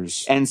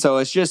 years, and so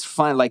it's just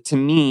fun. Like, to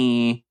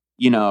me,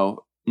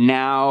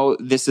 now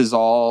this is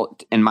all,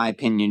 in my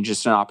opinion,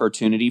 just an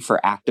opportunity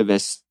for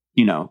activists,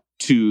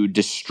 to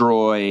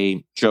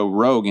destroy Joe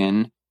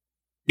Rogan,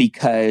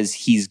 because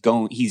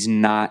he's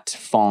not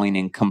falling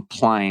in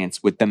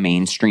compliance with the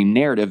mainstream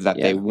narrative that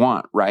they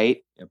want,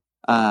 right? Yep.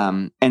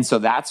 And so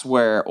that's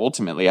where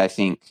ultimately I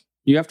think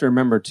you have to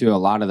remember too, a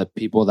lot of the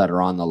people that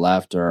are on the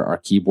left are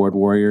keyboard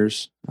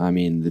warriors. I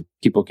mean, the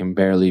people can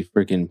barely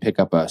freaking pick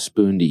up a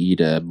spoon to eat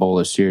a bowl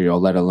of cereal,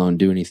 let alone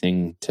do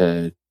anything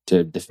to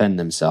defend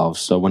themselves.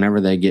 So whenever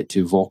they get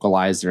to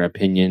vocalize their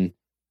opinion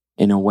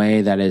in a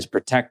way that is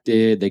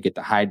protected, they get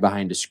to hide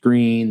behind a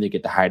screen, they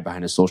get to hide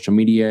behind a social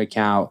media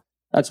account.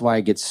 That's why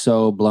it gets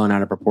so blown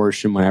out of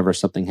proportion whenever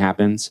something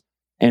happens,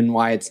 and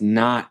why it's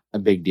not a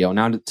big deal.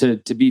 Now,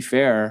 to be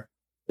fair,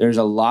 there's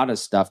a lot of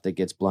stuff that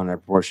gets blown out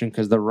of proportion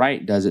because the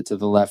right does it to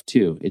the left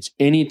too. It's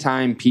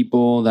anytime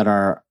people that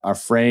are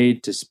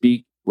afraid to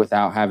speak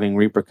without having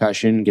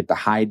repercussion get to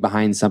hide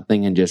behind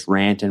something and just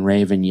rant and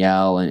rave and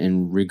yell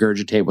and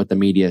regurgitate what the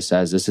media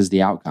says. This is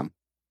the outcome.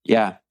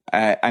 Yeah.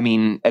 I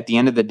mean, at the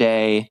end of the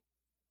day,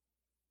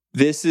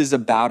 this is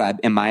about,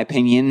 in my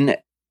opinion,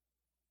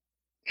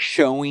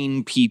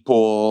 showing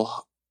people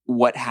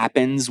what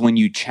happens when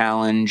you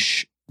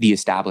challenge the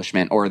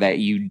establishment, or that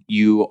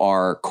you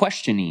are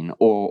questioning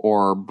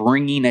or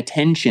bringing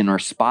attention or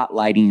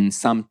spotlighting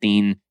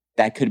something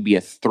that could be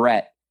a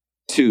threat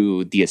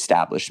to the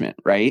establishment,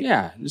 right?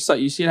 Yeah, just like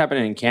you see it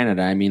happening in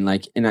Canada. I mean,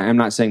 like, and I'm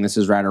not saying this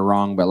is right or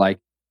wrong, but like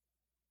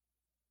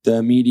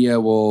the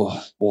media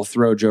will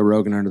throw Joe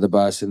Rogan under the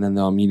bus, and then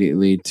they'll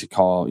immediately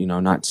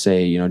not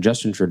say,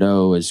 Justin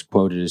Trudeau is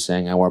quoted as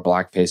saying, "I wore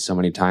blackface so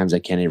many times I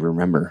can't even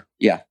remember."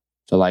 Yeah.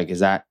 So like, is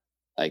that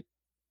like?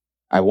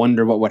 I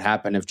wonder what would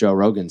happen if Joe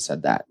Rogan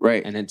said that.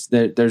 Right. And it's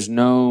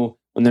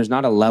when there's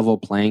not a level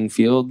playing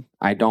field,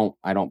 I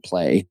don't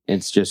play.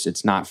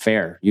 It's not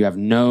fair. You have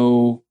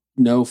no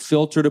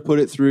filter to put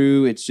it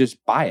through. It's just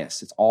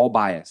bias. It's all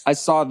bias. I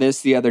saw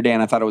this the other day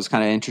and I thought it was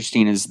kind of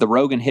interesting. Is the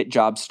Rogan hit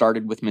job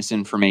started with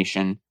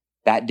misinformation.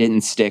 That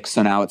didn't stick.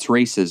 So now it's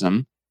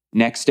racism.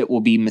 Next, it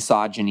will be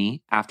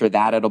misogyny. After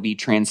that, it'll be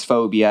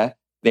transphobia.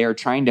 They are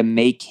trying to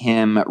make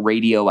him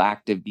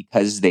radioactive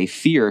because they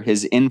fear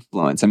his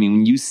influence. I mean,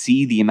 when you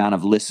see the amount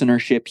of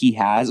listenership he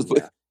has,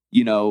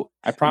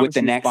 I promise with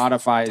the next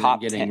Spotify isn't top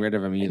getting 10. Rid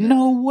of him either.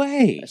 No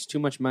way. That's too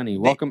much money.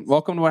 Welcome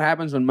to what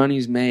happens when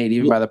money's made,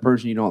 even by the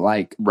person you don't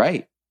like.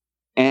 Right.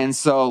 And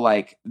so,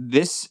 like,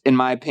 this, in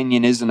my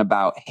opinion, isn't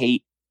about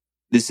hate.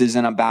 This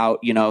isn't about,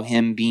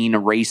 him being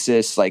a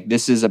racist. Like,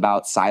 this is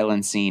about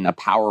silencing a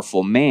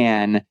powerful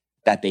man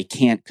that they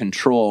can't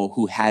control,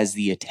 who has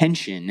the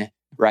attention,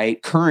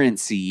 right?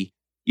 Currency,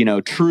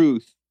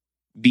 truth,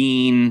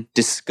 being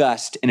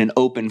discussed in an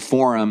open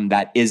forum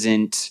that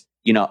isn't,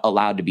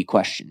 allowed to be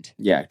questioned.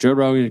 Yeah, Joe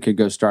Rogan could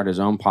go start his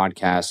own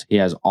podcast. He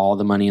has all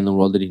the money in the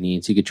world that he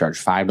needs. He could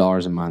charge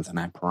 $5 a month, and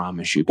I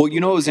promise you. Well,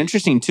 it was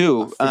interesting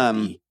too.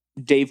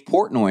 Dave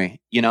Portnoy,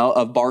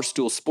 of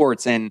Barstool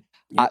Sports, and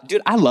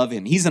dude, I love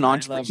him. He's an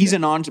entrepreneur. He's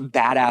an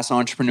badass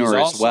entrepreneur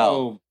as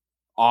well.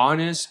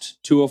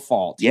 Honest to a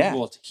fault. Yeah,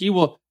 he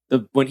will.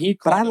 When he,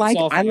 but I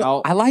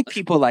like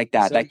people like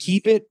that that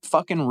keep it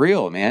fucking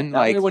real, man.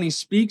 Like when he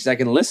speaks, I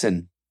can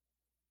listen.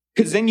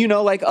 Because then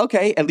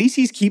okay, at least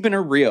he's keeping it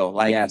real.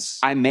 Like, yes.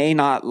 I may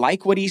not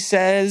like what he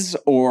says,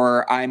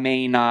 or I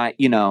may not,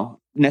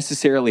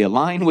 necessarily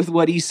align with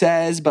what he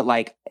says, but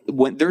like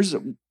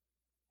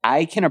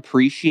I can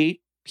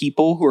appreciate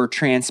people who are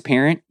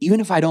transparent, even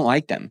if I don't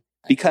like them,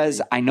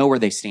 because I know where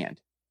they stand.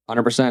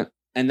 100%.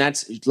 And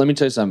let me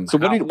tell you something.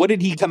 So what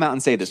did he come out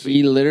and say this week?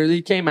 He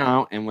literally came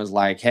out and was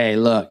like, hey,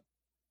 look,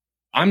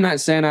 I'm not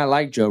saying I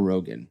like Joe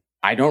Rogan.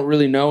 I don't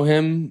really know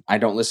him. I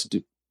don't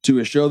listen to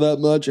his show that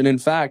much. And in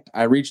fact,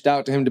 I reached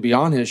out to him to be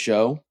on his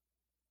show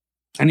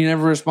and he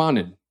never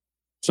responded.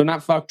 So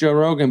not fuck Joe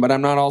Rogan, but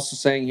I'm not also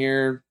saying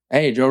here,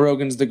 hey, Joe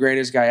Rogan's the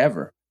greatest guy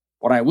ever.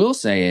 What I will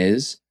say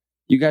is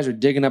you guys are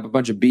digging up a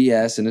bunch of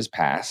BS in his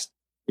past.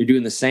 You're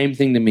doing the same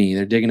thing to me.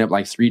 They're digging up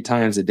like 3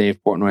 times that Dave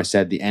Portnoy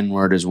said the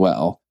N-word as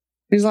well.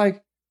 He's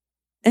like,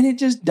 and it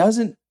just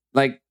doesn't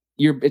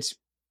it's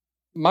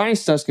my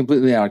stuff's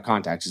completely out of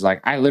context. It's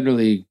like, I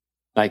literally,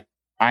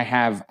 I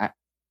have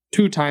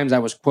 2 times I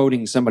was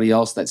quoting somebody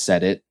else that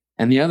said it.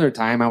 And the other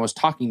time I was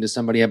talking to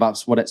somebody about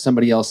what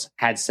somebody else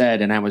had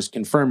said. And I was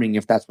confirming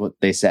if that's what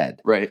they said.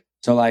 Right.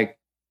 So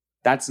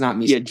that's not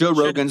me. Yeah. Joe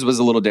Rogan's was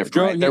a little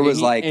different.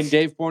 Right? And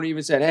Dave Portnoy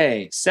even said,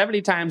 hey,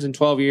 70 times in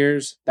 12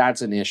 years,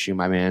 that's an issue,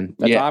 my man.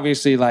 That's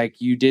obviously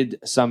you did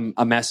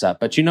a mess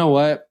up, but you know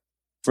what?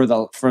 For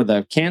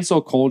the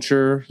cancel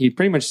culture, he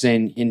pretty much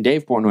saying, and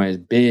Dave Portnoy is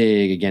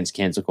big against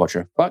cancel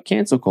culture. Fuck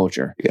cancel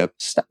culture. Yep.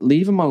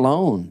 Leave him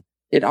alone.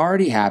 It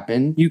already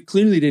happened. You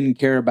clearly didn't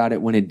care about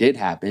it when it did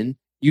happen.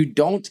 You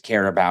don't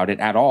care about it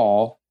at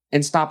all.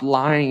 And stop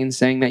lying and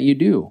saying that you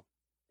do.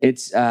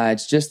 It's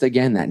just,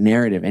 again, that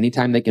narrative.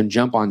 Anytime they can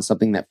jump on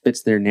something that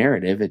fits their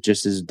narrative, it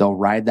just is they'll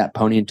ride that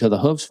pony until the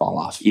hooves fall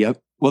off. Yep.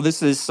 Well,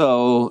 this is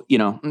so,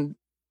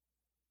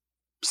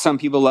 some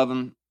people love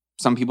him.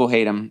 Some people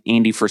hate him.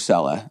 Andy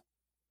Frisella,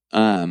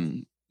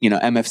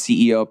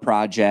 MFCEO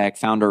Project,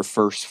 founder of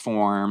First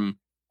Form.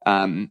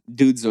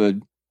 Dude's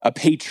a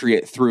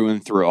patriot through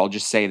and through. I'll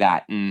just say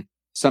that. And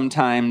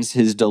sometimes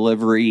his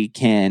delivery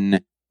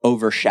can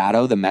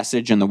overshadow the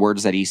message and the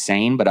words that he's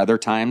saying, but other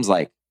times,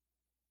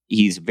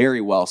 he's very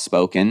well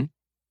spoken,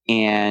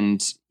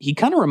 and he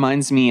kind of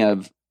reminds me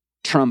of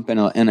Trump in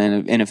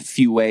a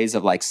few ways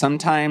of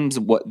sometimes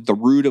what the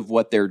root of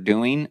what they're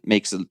doing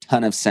makes a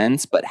ton of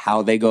sense, but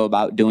how they go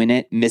about doing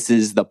it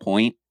misses the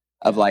point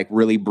of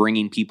really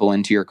bringing people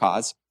into your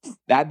cause.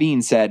 That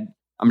being said,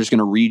 I'm just going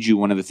to read you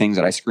one of the things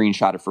that I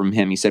screenshotted from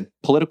him. He said,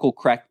 political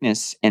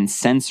correctness and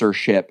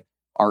censorship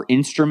are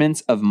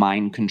instruments of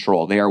mind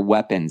control. They are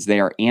weapons. They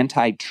are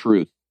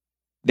anti-truth.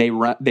 They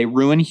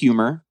ruin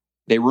humor.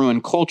 They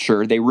ruin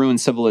culture. They ruin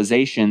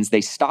civilizations.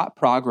 They stop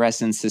progress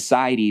in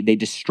society. They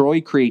destroy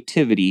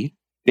creativity.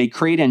 They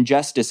create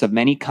injustice of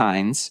many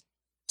kinds.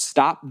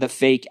 Stop the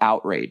fake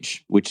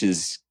outrage, which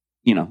is,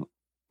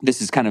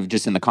 this is kind of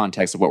just in the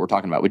context of what we're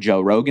talking about with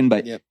Joe Rogan,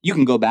 but You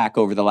can go back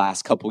over the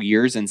last couple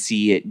years and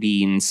see it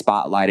being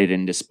spotlighted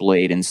and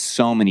displayed in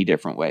so many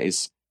different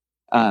ways.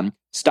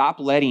 Stop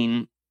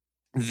letting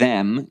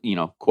them,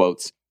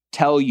 quotes,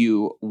 tell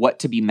you what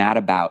to be mad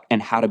about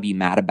and how to be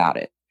mad about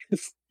it.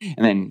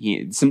 And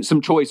then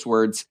some choice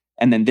words,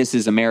 and then this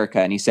is America.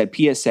 And he said,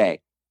 PSA,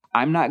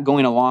 I'm not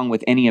going along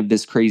with any of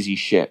this crazy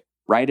shit.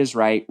 Right is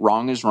right,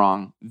 wrong is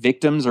wrong.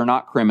 Victims are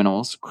not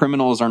criminals.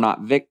 Criminals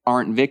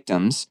aren't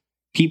victims.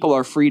 People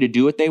are free to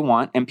do what they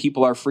want, and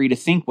people are free to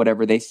think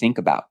whatever they think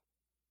about.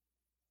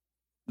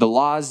 The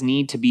laws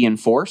need to be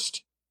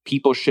enforced.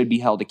 People should be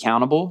held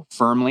accountable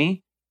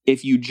firmly.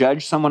 If you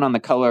judge someone on the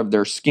color of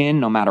their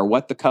skin, no matter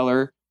what the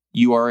color,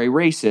 you are a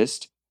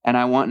racist, and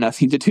I want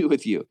nothing to do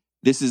with you.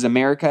 This is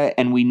America,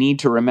 and we need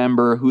to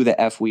remember who the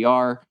F we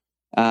are,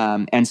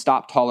 and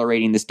stop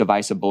tolerating this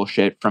divisive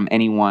bullshit from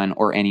anyone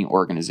or any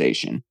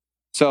organization.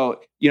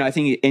 So, I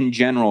think in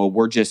general,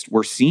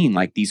 we're seeing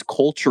these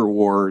culture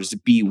wars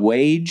be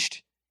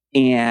waged,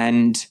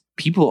 and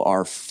people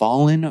are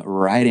falling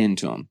right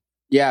into them.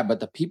 Yeah, but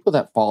the people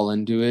that fall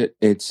into it,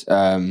 it's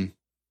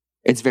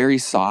very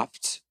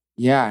soft.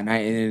 Yeah, and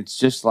it's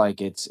just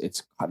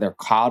they're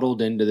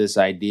coddled into this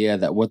idea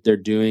that what they're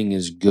doing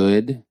is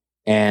good.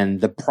 And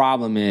the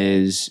problem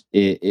is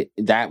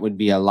that would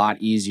be a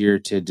lot easier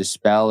to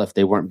dispel if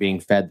they weren't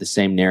being fed the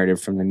same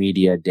narrative from the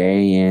media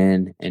day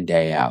in and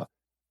day out.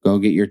 Go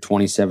get your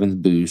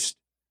 27th boost.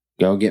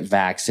 Go get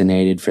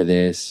vaccinated for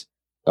this.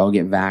 Go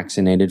get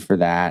vaccinated for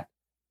that.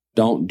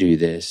 Don't do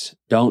this.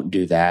 Don't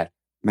do that.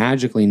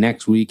 Magically,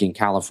 next week in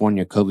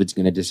California, COVID's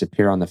going to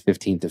disappear on the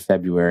 15th of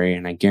February,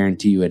 and I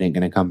guarantee you it ain't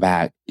going to come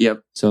back.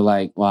 Yep. So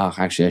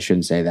actually, I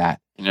shouldn't say that.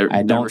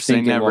 I don't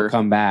think it will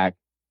come back.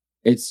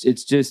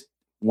 it's just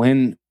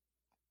when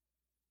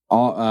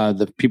all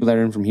the people that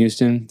are in from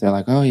Houston, they're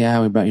like, oh yeah,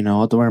 we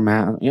have to wear a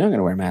mask. You're not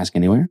gonna wear a mask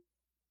anywhere.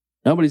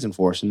 Nobody's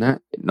enforcing that.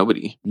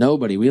 Nobody.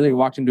 We literally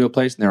walked into a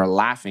place and they were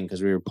laughing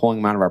because we were pulling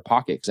them out of our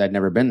pocket because I'd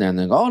never been there. And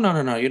they go, oh,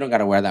 no, you don't got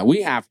to wear that.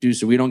 We have to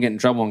so we don't get in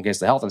trouble in case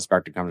the health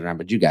inspector comes around,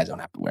 but you guys don't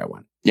have to wear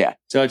one. Yeah.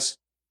 So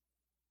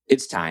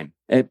it's time.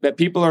 But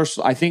people are,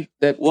 I think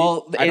that,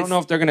 I don't know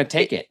if they're going to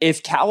take it.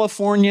 If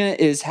California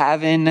is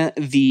having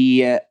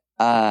the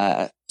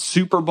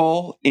Super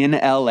Bowl in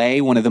LA,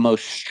 one of the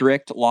most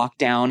strict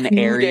lockdown 2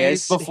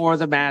 areas days before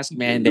the mask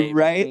mandate.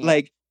 Right? Yeah.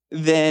 Like,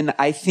 then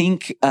I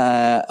think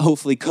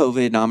hopefully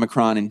COVID and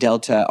Omicron and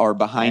Delta are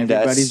behind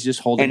us. Everybody's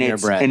just holding their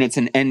breath. And it's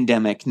an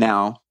endemic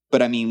now.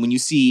 But I mean, when you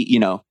see,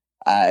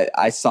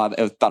 I thought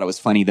it was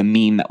funny, the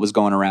meme that was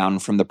going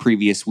around from the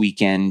previous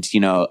weekend,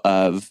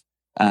 of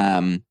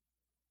LA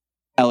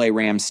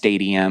Rams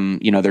Stadium,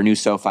 their new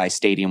SoFi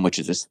Stadium, which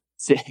is a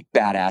sick,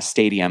 badass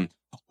stadium.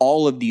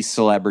 All of these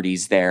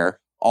celebrities there.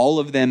 All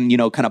of them,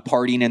 kind of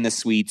partying in the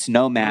suites,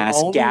 no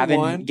mask.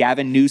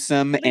 Gavin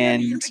Newsom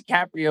and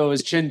DiCaprio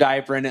is chin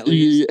diapering at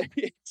least.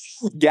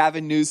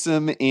 Gavin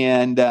Newsom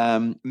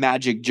and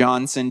Magic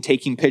Johnson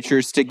taking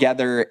pictures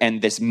together,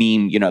 and this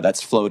meme,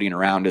 that's floating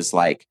around is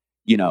like,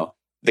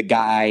 the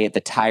guy,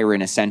 the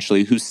tyrant,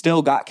 essentially, who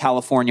still got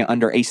California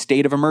under a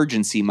state of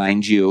emergency,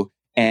 mind you,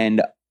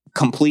 and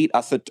complete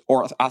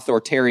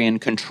authoritarian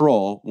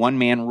control, one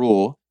man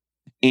rule,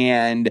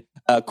 and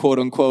a quote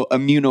unquote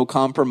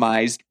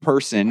immunocompromised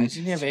person,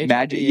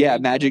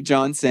 Magic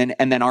Johnson.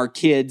 And then our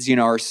kids,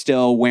 are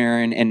still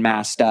wearing and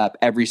masked up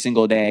every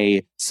single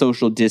day,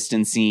 social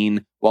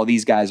distancing while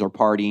these guys are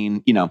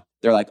partying.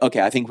 They're like,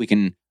 okay, I think we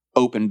can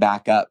open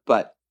back up.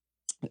 But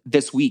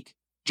this week,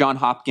 John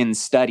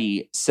Hopkins'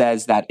 study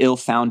says that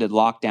ill-founded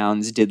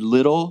lockdowns did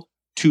little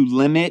to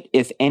limit,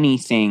 if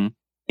anything,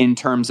 in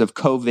terms of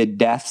COVID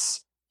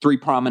deaths. 3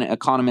 prominent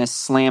economists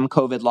slam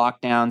COVID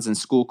lockdowns and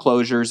school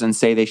closures and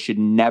say they should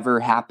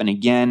never happen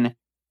again.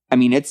 I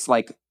mean, it's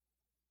like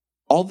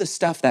all the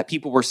stuff that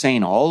people were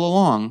saying all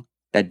along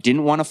that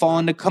didn't want to fall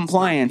into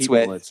compliance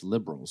with. It's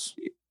liberals.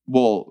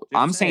 Well,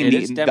 I'm saying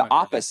the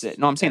opposite.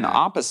 No, I'm saying the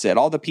opposite.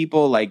 All the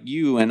people like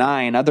you and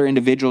I and other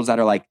individuals that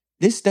are like,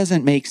 this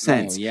doesn't make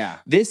sense.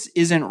 This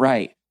isn't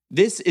right.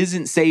 This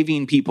isn't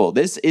saving people.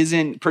 This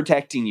isn't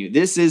protecting you.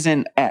 This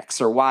isn't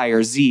X or Y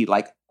or Z.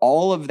 Like,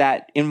 all of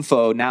that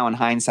info now in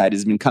hindsight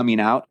has been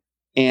coming out.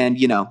 And,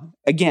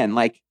 again,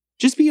 like,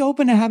 just be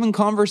open to having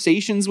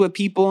conversations with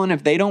people. And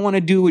if they don't want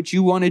to do what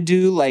you want to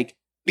do, like,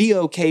 be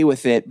okay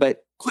with it.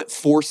 But quit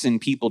forcing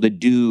people to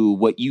do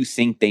what you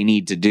think they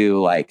need to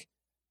do. Like,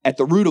 at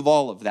the root of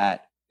all of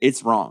that,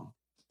 it's wrong.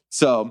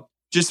 So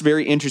just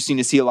very interesting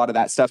to see a lot of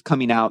that stuff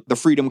coming out. The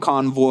Freedom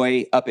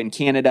Convoy up in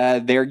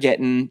Canada, they're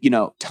getting,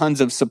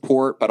 tons of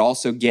support, but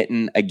also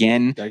getting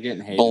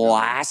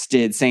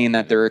blasted, saying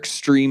that they're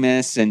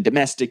extremists and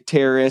domestic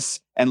terrorists.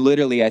 And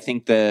literally, I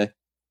think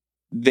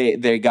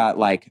they got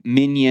like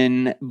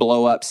minion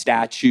blow up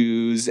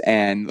statues,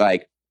 and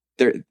like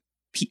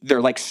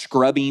they're like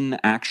scrubbing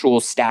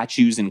actual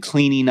statues and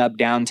cleaning up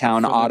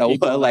downtown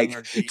Ottawa,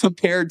 like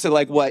compared to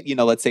like what,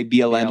 let's say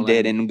BLM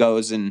did and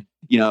goes and,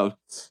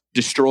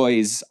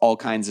 destroys all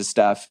kinds of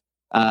stuff.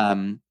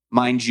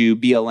 Mind you,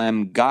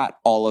 BLM got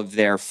all of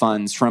their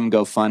funds from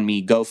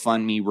GoFundMe.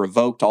 GoFundMe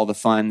revoked all the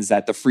funds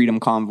that the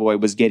Freedom Convoy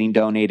was getting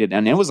donated,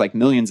 and it was like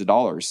millions of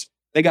dollars.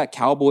 They got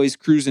cowboys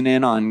cruising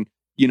in on,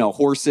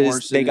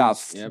 horses. They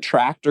got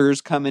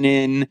tractors coming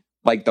in.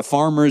 Like, the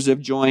farmers have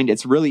joined.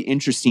 It's really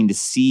interesting to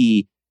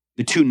see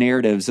the two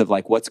narratives of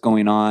like what's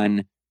going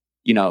on,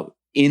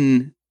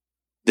 in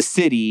the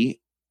city,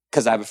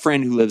 because I have a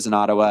friend who lives in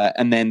Ottawa,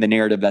 and then the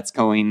narrative that's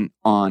going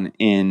on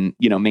in,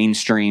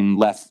 mainstream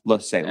left-wing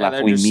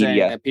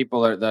media. That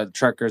the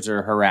truckers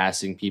are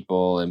harassing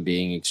people and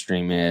being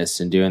extremists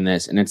and doing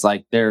this. And it's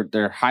like they're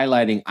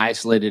highlighting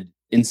isolated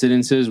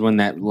incidences when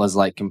that was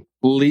like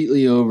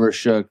completely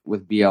overshook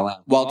with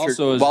BLM.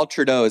 While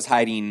Trudeau is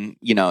hiding,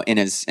 in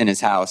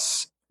his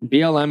house.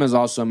 BLM has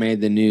also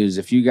made the news.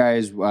 If you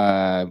guys,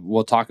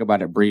 we'll talk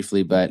about it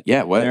briefly, but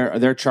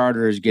their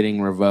charter is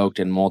getting revoked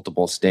in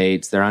multiple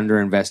states. They're under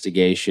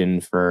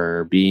investigation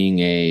for being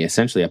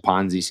essentially a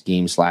Ponzi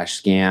scheme /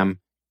 scam,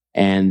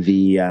 and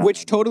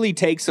which totally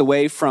takes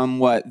away from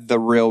what the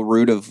real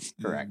root of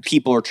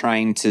people are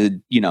trying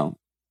to,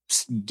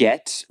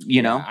 get,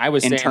 I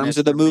was in terms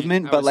of the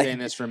movement. But like, saying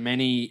this for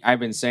many, I've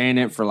been saying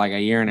it for like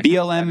a year and a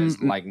half.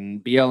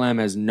 BLM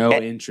has no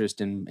interest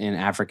in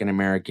African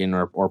American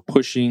or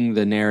pushing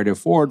the narrative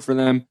forward for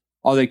them.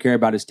 All they care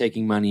about is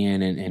taking money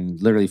in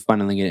and literally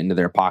funneling it into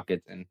their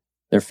pockets. And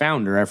their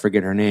founder, I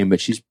forget her name,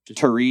 but she's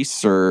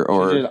Therese or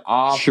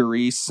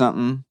Charisse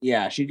something.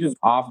 Yeah, she's just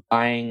off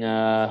buying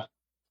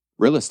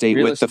real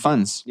estate with the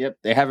funds. Yep.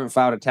 They haven't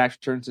filed a tax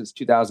return since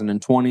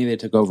 2020. They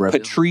took over.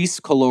 Patrice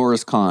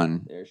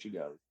Colores-Khan. There she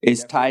goes.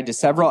 Is tied to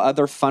several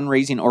other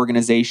fundraising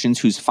organizations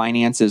whose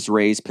finances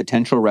raise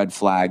potential red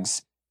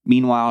flags.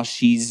 Meanwhile,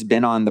 she's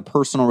been on the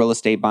personal real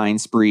estate buying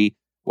spree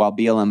while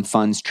BLM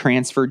funds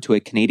transferred to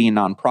a Canadian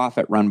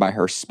nonprofit run by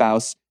her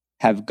spouse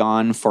have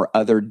gone for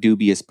other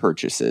dubious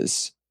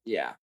purchases.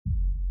 Yeah.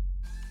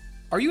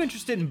 Are you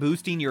interested in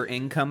boosting your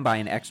income by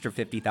an extra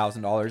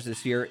 $50,000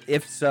 this year?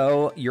 If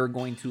so, you're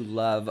going to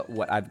love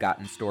what I've got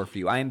in store for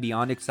you. I am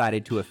beyond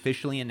excited to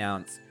officially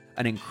announce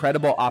an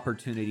incredible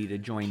opportunity to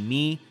join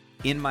me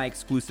in my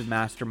exclusive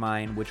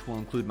mastermind, which will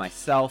include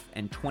myself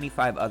and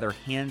 25 other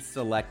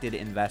hand-selected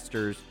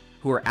investors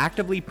who are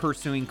actively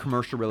pursuing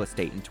commercial real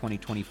estate in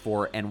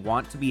 2024 and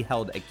want to be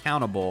held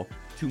accountable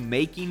to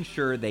making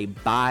sure they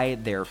buy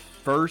their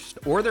first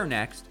or their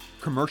next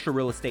commercial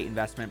real estate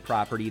investment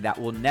property that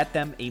will net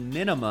them a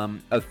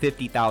minimum of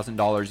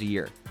 $50,000 a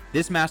year.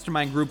 This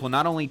mastermind group will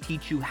not only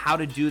teach you how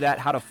to do that,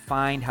 how to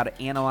find, how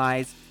to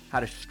analyze,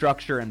 how to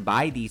structure and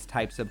buy these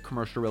types of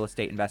commercial real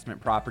estate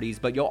investment properties,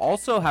 but you'll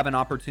also have an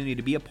opportunity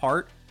to be a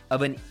part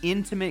of an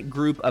intimate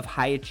group of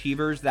high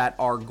achievers that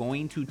are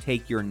going to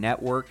take your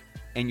network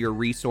and your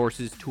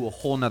resources to a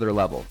whole nother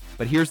level.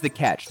 But here's the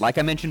catch. Like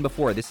I mentioned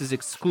before, this is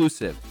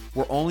exclusive.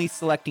 We're only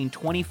selecting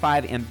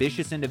 25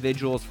 ambitious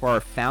individuals for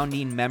our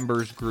founding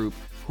members group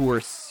who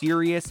are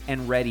serious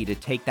and ready to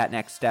take that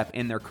next step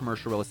in their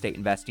commercial real estate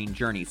investing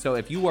journey. So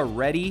if you are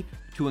ready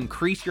to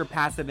increase your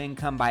passive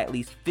income by at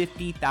least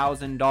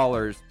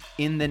 $50,000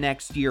 in the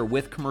next year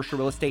with commercial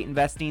real estate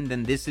investing,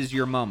 then this is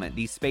your moment.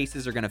 These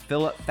spaces are going to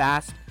fill up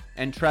fast.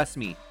 And trust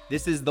me,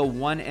 this is the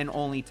one and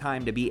only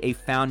time to be a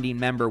founding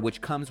member, which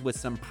comes with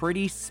some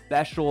pretty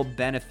special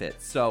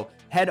benefits. So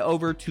head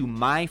over to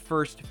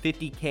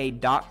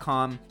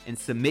myfirst50k.com and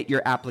submit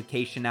your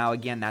application now.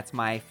 Again, that's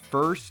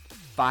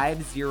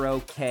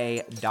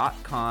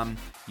myfirst50k.com.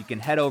 You can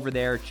head over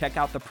there, check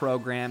out the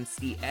program,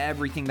 see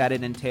everything that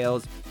it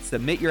entails,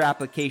 submit your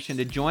application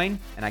to join,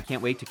 and I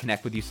can't wait to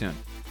connect with you soon.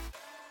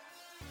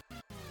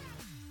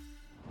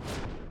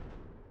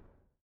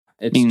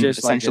 It's just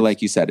essentially,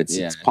 like you said, it's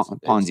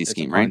Ponzi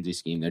scheme, right? Ponzi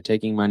scheme. They're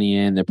taking money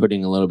in, they're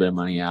putting a little bit of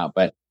money out,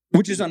 but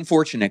which is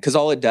unfortunate because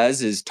all it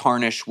does is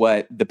tarnish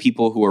what the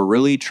people who are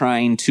really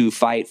trying to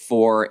fight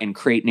for and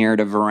create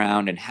narrative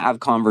around and have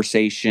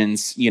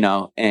conversations,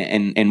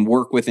 and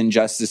work with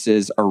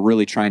injustices are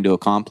really trying to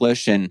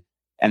accomplish. And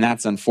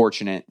that's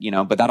unfortunate,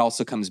 but that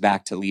also comes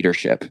back to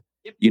leadership.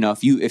 Yep.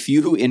 If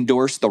you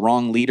endorse the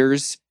wrong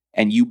leaders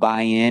and you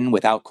buy in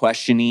without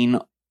questioning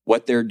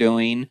what they're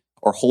doing,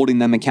 or holding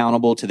them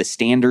accountable to the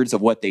standards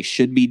of what they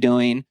should be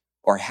doing,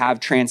 or have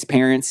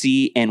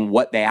transparency in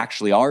what they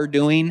actually are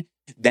doing,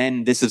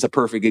 then this is a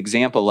perfect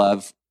example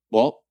of,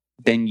 well,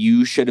 then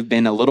you should have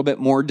been a little bit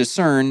more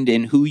discerned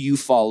in who you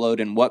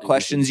followed and what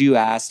questions you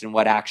asked and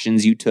what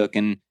actions you took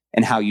and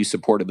how you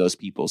supported those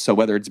people. So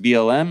whether it's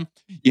BLM,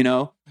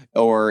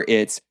 or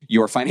it's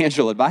your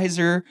financial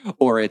advisor,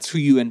 or it's who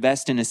you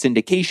invest in a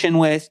syndication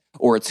with,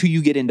 or it's who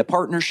you get into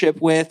partnership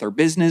with or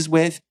business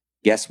with,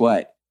 guess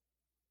what?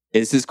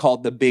 This is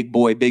called the big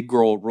boy, big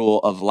girl rule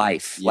of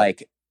life. Yeah.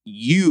 Like,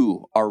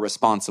 you are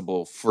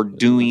responsible for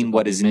doing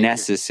what is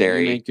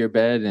necessary. You make your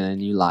bed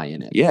and you lie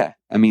in it. Yeah.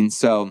 I mean,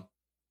 so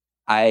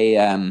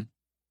I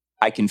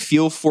can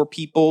feel for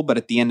people, but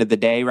at the end of the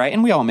day, right?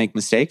 And we all make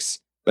mistakes,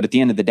 but at the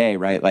end of the day,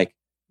 right? Like,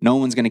 no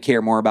one's going to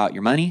care more about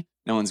your money.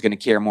 No one's going to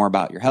care more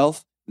about your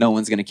health. No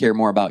one's going to care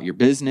more about your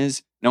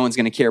business. No one's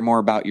going to care more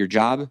about your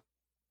job,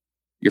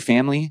 your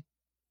family,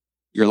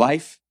 your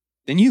life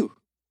than you.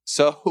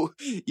 So,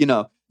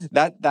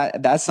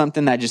 that's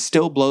something that just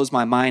still blows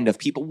my mind of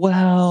people.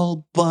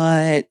 Well,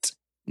 but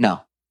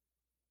no,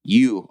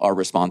 you are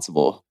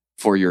responsible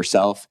for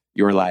yourself,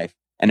 your life,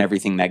 and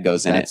everything that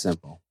goes in it. That's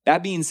simple.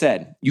 That being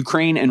said,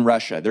 Ukraine and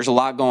Russia, there's a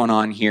lot going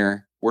on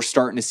here. We're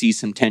starting to see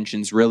some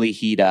tensions really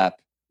heat up.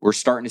 We're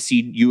starting to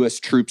see U.S.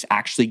 troops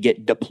actually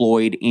get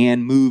deployed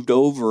and moved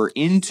over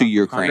into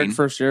Ukraine.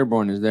 101st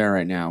Airborne is there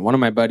right now. One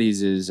of my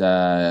buddies is,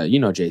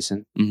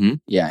 Jason. Mm-hmm.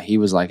 Yeah, he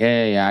was like,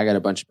 hey, I got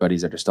a bunch of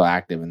buddies that are still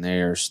active, and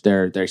they're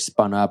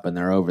spun up and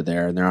they're over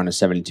there, and they're on a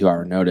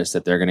 72-hour notice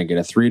that they're going to get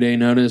a 3-day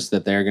notice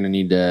that they're going to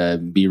need to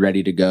be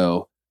ready to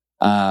go.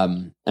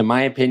 In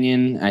my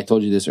opinion, I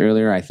told you this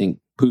earlier, I think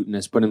Putin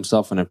has put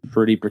himself in a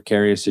pretty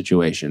precarious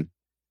situation.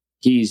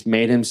 He's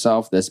made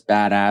himself this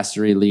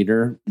badassery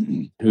leader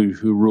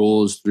who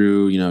rules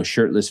through,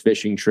 shirtless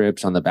fishing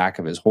trips on the back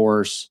of his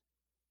horse,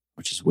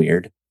 which is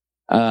weird.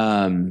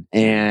 And,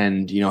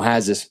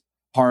 has this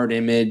hard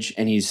image,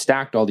 and he's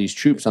stacked all these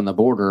troops on the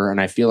border. And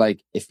I feel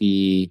like if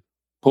he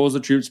pulls the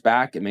troops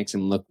back, it makes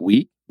him look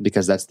weak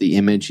because that's the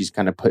image he's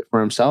kind of put for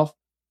himself.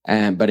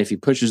 But if he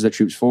pushes the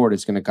troops forward,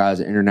 it's going to cause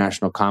an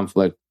international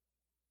conflict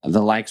of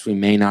the likes we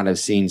may not have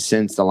seen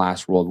since the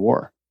last World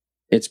War.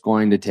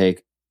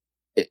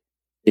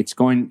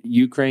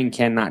 Ukraine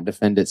cannot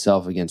defend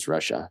itself against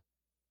Russia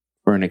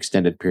for an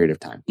extended period of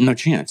time. No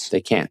chance. They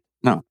can't.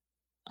 No.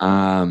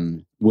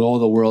 Will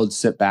the world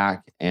sit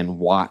back and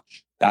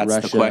watch That's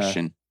Russia? The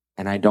question.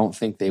 And I don't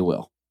think they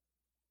will.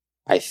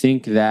 I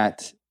think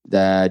that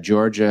the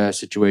Georgia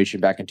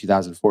situation back in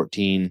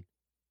 2014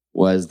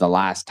 was the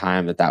last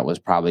time that was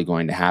probably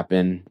going to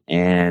happen.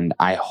 And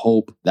I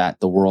hope that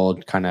the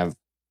world kind of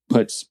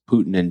puts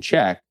Putin in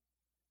check,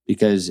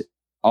 because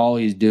all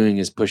he's doing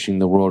is pushing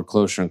the world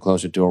closer and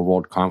closer to a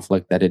world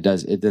conflict that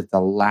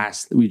the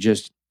last, we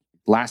just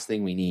last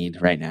thing we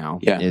need right now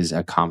Yeah. is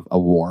a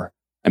war.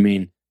 I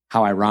mean,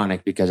 how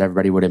ironic, because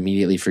everybody would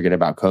immediately forget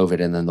about COVID,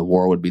 and then the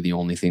war would be the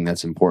only thing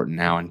that's important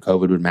now, and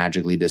COVID would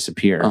magically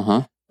disappear.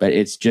 But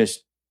it's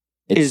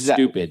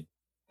stupid.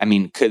 I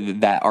mean,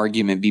 could that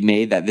argument be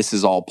made that this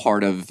is all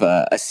part of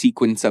a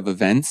sequence of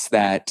events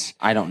that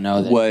I don't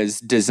know was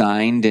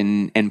designed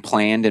and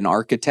planned and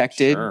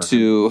architected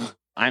to?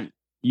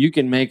 You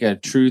can make a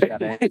truth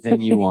out of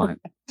anything you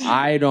want.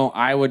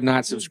 I would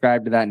not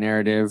subscribe to that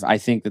narrative. I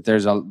think that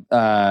there's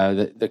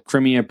the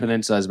Crimea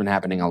Peninsula has been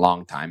happening a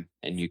long time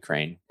in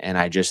Ukraine. And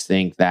I do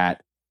think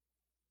that,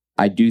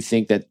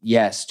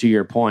 yes, to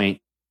your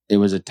point, it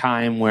was a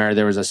time where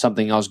there was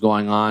something else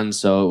going on.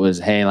 So it was,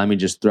 hey, let me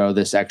just throw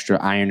this extra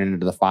iron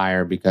into the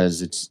fire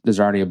because there's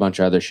already a bunch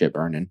of other shit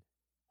burning.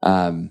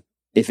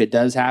 If it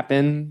does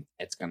happen,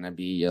 it's going to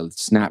be a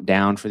snap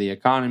down for the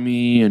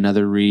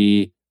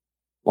economy,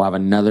 we'll have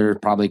another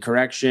probably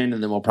correction,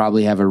 and then we'll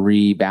probably have a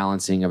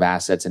rebalancing of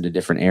assets into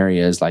different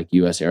areas like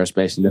U.S.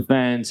 aerospace and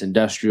defense,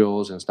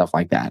 industrials, and stuff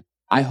like that.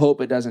 I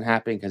hope it doesn't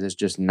happen because it's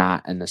just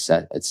not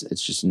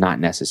it's just not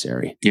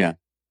necessary. Yeah.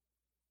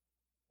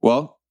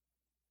 Well,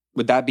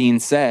 with that being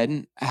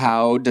said,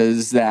 how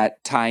does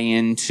that tie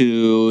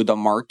into the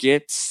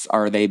markets?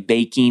 Are they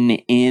baking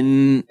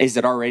in? Is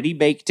it already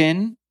baked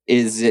in?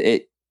 Is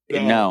it?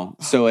 No.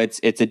 So it's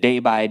a day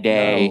by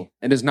day. No,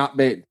 it is not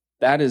baked.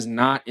 That is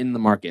not in the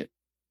market.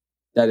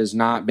 That is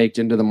not baked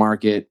into the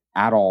market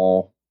at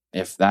all.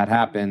 If that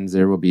happens,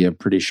 there will be a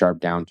pretty sharp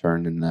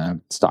downturn in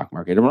the stock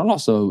market.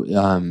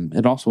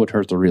 It also would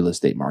hurt the real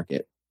estate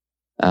market.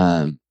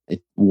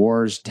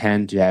 Wars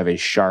tend to have a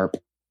sharp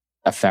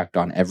effect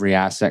on every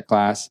asset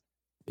class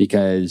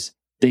because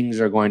things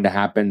are going to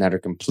happen that are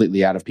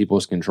completely out of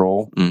people's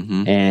control.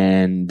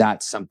 And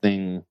that's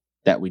something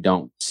that we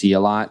don't see a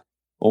lot.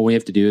 What we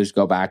have to do is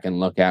go back and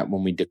look at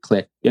when we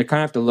declare. You kind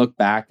of have to look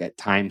back at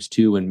times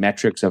too when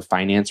metrics of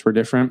finance were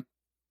different.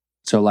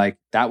 So like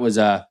that was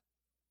the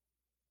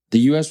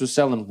U.S. was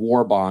selling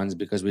war bonds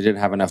because we didn't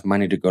have enough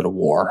money to go to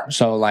war.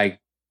 So like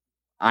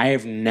I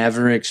have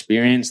never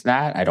experienced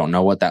that. I don't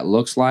know what that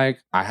looks like.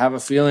 I have a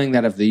feeling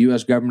that if the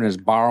U.S. government is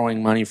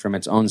borrowing money from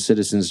its own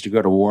citizens to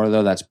go to war,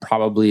 though, that's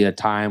probably a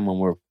time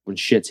when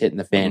shit's hitting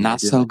the fan.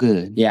 Not so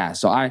good. Yeah.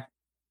 So I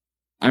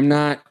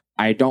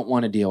don't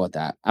want to deal with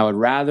that. I would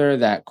rather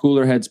that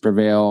cooler heads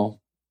prevail.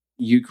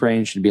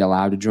 Ukraine should be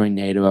allowed to join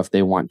NATO if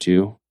they want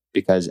to,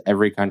 because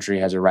every country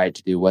has a right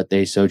to do what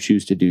they so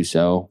choose to do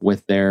so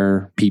with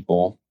their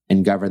people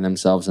and govern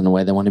themselves in the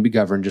way they want to be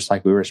governed, just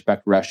like we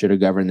respect Russia to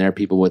govern their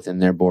people within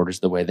their borders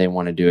the way they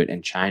want to do it,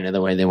 and China the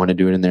way they want to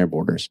do it in their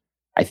borders.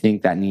 I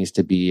think that needs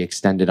to be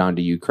extended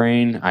onto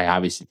Ukraine. I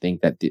obviously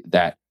think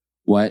that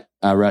what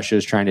Russia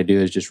is trying to do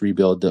is just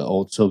rebuild the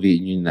old Soviet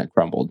Union that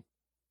crumbled.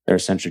 They're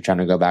essentially trying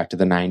to go back to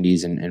the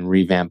 90s and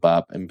revamp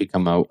up and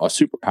become a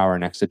superpower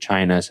next to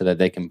China so that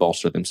they can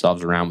bolster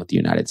themselves around with the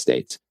United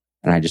States.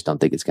 And I just don't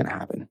think it's going to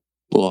happen.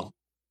 Well,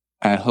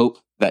 I hope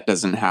that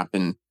doesn't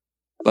happen.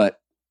 But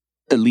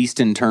at least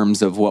in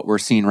terms of what we're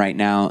seeing right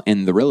now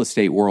in the real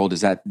estate world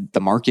is that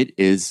the market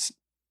is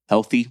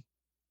healthy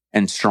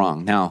and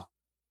strong. Now,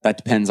 that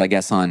depends, I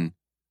guess, on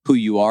who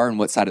you are and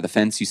what side of the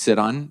fence you sit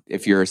on.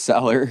 If you're a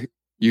seller,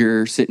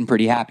 you're sitting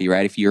pretty happy,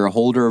 right? If you're a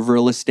holder of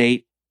real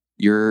estate,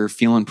 you're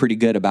feeling pretty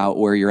good about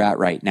where you're at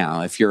right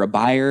now. If you're a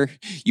buyer,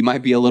 you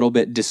might be a little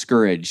bit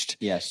discouraged.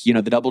 Yes.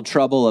 The double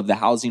trouble of the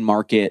housing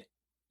market,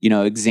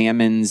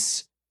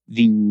 examines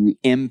the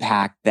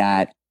impact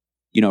that,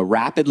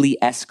 rapidly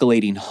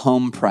escalating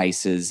home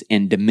prices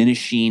and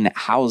diminishing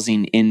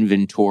housing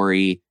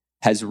inventory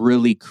has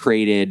really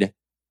created,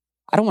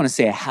 I don't want to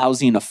say a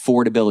housing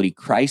affordability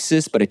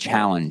crisis, but a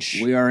challenge.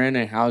 We are in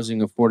a housing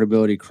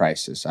affordability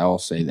crisis. I will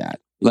say that.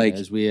 Like,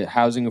 as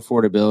housing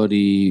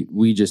affordability,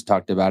 we just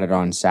talked about it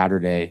on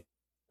Saturday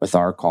with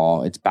our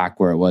call. It's back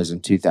where it was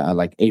in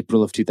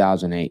April of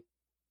 2008,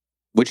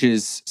 which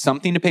is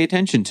something to pay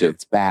attention to.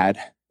 It's bad,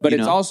 but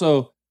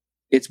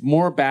it's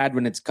more bad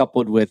when it's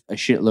coupled with a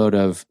shitload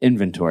of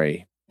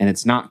inventory, and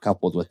it's not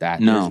coupled with that.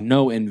 No. There's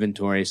no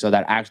inventory, so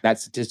that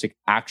statistic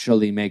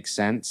actually makes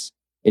sense.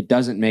 It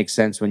doesn't make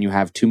sense when you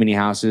have too many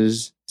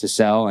houses to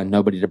sell and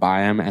nobody to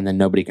buy them, and then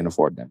nobody can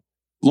afford them.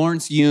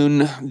 Lawrence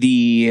Yun,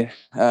 the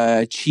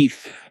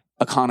chief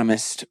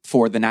economist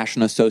for the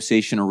National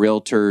Association of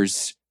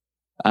Realtors,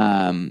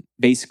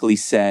 basically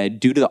said,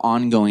 due to the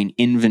ongoing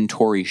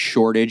inventory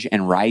shortage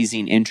and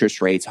rising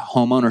interest rates,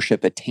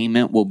 homeownership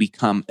attainment will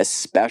become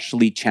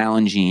especially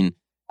challenging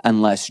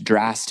unless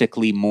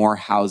drastically more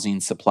housing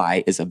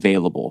supply is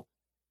available.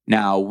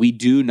 Now, we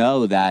do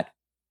know that,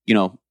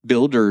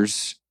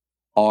 builders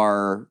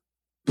are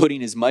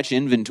putting as much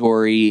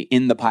inventory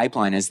in the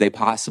pipeline as they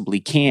possibly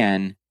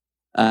can.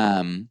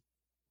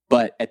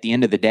 But at the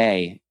end of the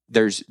day,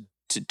 there's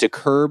to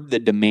curb the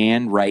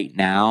demand right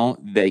now,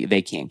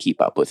 they can't keep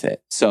up with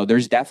it. So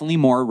there's definitely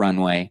more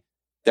runway.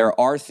 There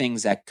are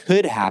things that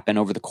could happen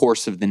over the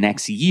course of the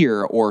next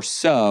year or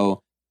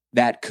so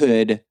that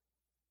could,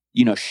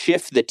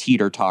 shift the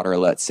teeter-totter,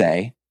 let's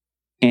say.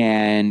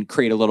 and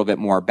create a little bit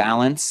more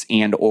balance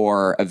and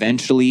or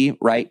eventually,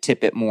 right,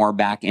 tip it more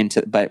back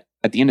into, but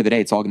at the end of the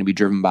day, it's all going to be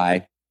driven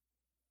by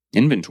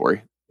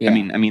inventory. Yeah.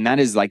 I mean, that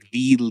is like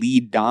the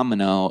lead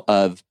domino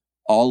of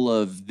all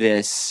of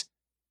this,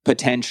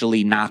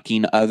 potentially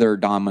knocking other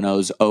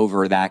dominoes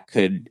over that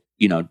could,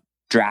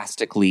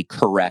 drastically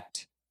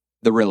correct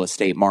the real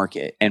estate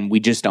market. And we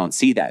just don't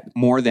see that.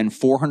 More than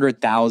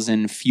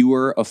 400,000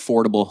 fewer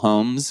affordable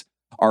homes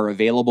are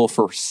available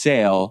for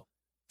sale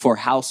for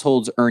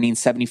households earning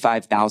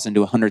 $75,000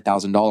 to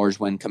 $100,000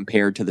 when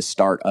compared to the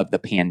start of the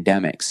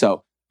pandemic.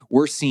 So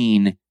we're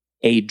seeing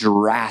a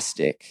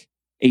drastic,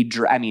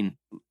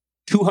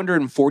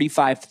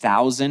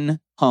 245,000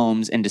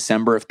 homes in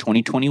December of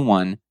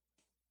 2021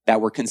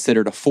 that were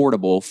considered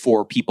affordable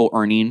for people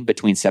earning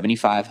between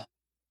 $75,000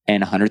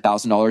 and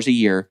 $100,000 a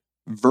year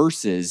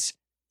versus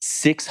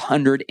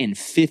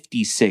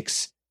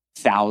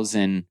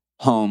 656,000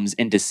 homes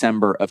in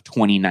December of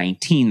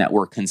 2019 that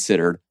were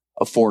considered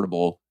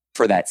affordable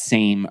for that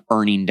same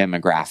earning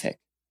demographic.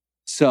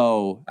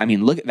 So, I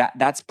mean, look at that.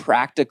 That's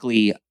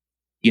practically,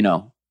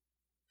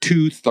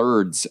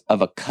 2/3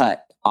 of a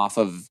cut off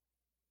of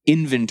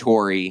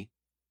inventory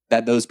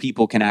that those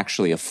people can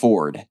actually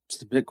afford. It's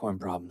the Bitcoin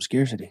problem,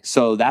 scarcity.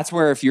 So that's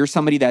where if you're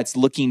somebody that's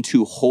looking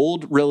to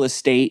hold real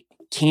estate,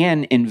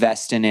 can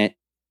invest in it,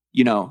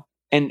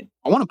 and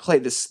I want to play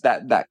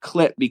that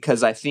clip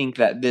because I think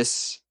that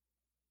this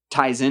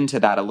ties into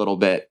that a little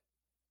bit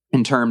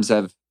in terms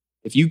of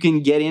if you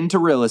can get into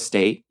real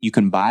estate, you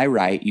can buy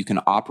right, you can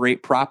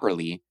operate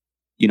properly,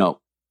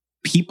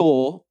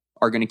 people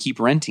are going to keep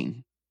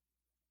renting.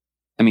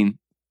 I mean,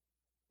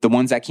 the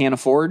ones that can't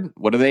afford,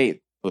 what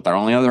their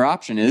only other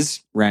option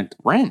is rent.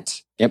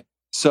 Yep.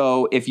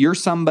 So if you're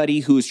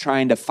somebody who's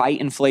trying to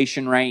fight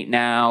inflation right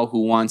now,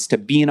 who wants to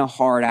be in a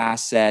hard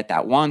asset,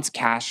 that wants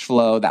cash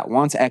flow, that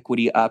wants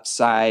equity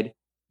upside,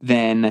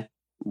 then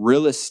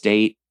real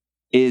estate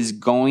is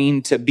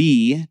going to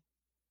be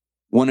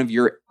one of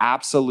your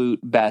absolute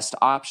best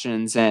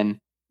options. And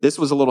this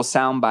was a little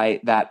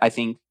soundbite that I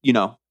think,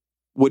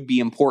 would be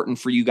important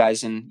for you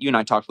guys. And you and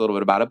I talked a little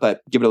bit about it,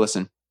 but give it a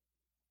listen.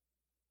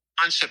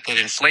 Concept that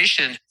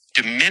inflation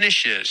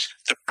diminishes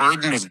the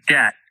burden of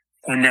debt,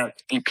 and that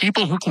the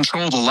people who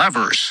control the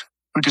levers,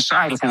 who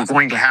decide if we're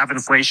going to have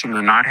inflation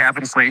or not have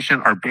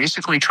inflation, are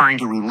basically trying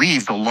to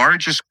relieve the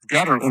largest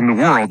debtor in the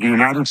world, the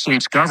United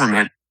States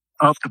government,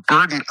 of the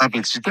burden of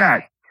its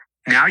debt.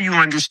 Now you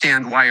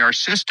understand why our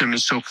system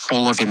is so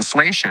full of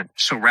inflation.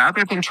 So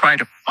rather than try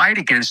to fight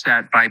against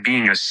that by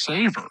being a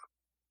saver,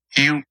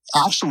 you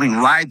actually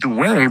ride the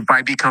wave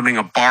by becoming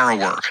a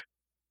borrower.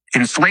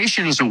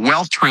 Inflation is a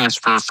wealth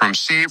transfer from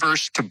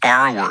savers to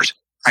borrowers.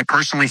 I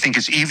personally think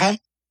it's evil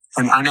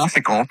and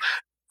unethical,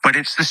 but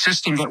it's the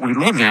system that we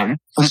live in.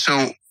 And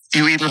so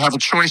you either have a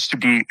choice to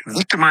be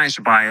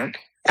victimized by it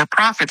or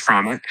profit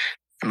from it.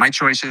 And my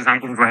choice is I'm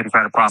going to go ahead and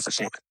try to profit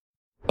from it.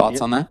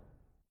 Thoughts on that?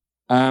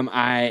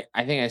 I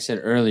think I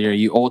said earlier,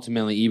 you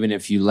ultimately, even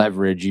if you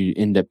leverage, you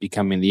end up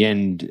becoming, the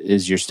end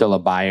is you're still a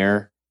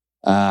buyer.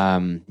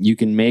 You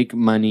can make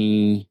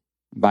money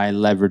by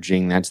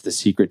leveraging. That's the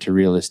secret to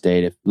real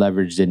estate. If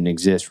leverage didn't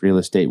exist, real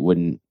estate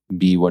wouldn't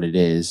be what it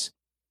is.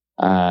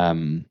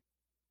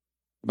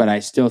 But I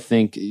still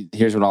think,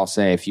 here's what I'll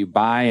say. If you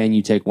buy and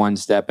you take one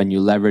step and you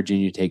leverage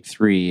and you take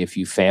three, if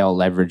you fail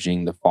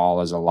leveraging, the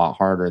fall is a lot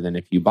harder than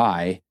if you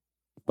buy.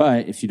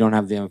 But if you don't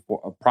have the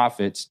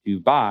profits to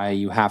buy,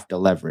 you have to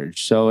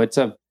leverage. So it's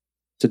a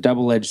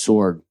double-edged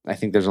sword. I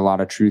think there's a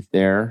lot of truth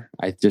there.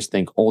 I just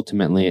think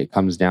ultimately it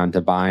comes down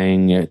to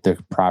buying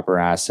the proper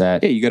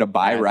asset. Yeah, you got to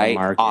buy right,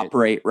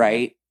 operate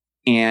right,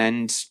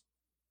 and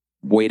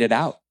wait it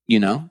out.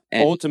 And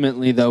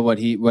ultimately, though,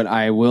 what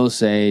I will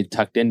say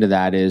tucked into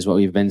that is what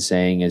we've been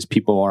saying is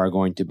people are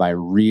going to buy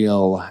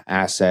real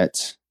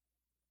assets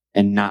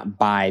and not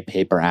buy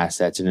paper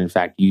assets, and in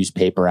fact use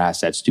paper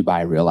assets to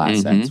buy real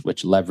assets,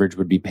 which leverage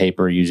would be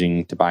paper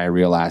using to buy a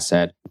real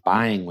asset.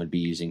 Buying would be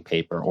using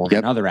paper or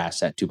another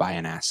asset to buy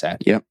an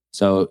asset. Yep.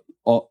 So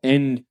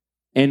end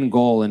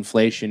goal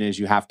inflation is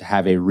you have to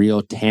have a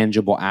real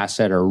tangible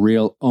asset or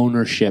real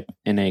ownership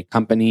in a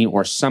company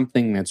or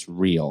something that's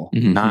real,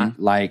 not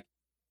like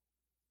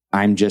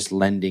I'm just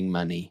lending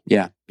money.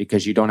 Yeah.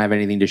 Because you don't have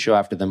anything to show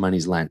after the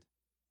money's lent.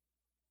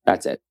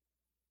 That's it.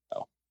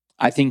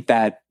 I think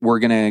that we're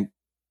going to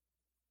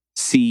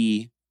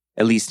see,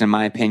 at least in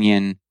my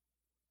opinion,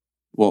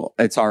 well,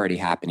 it's already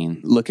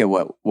happening. Look at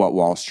what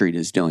Wall Street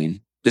is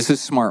doing. This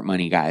is smart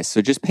money, guys.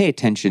 So just pay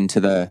attention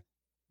to the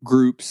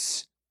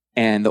groups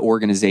and the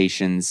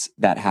organizations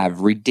that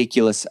have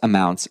ridiculous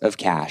amounts of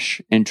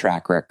cash and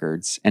track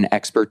records and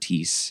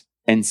expertise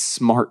and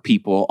smart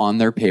people on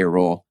their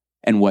payroll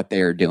and what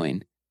they are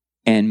doing.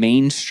 And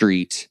Wall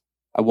Street,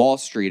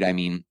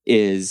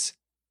 is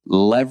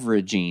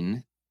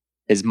leveraging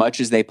as much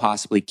as they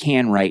possibly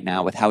can right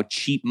now with how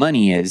cheap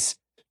money is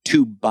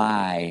to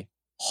buy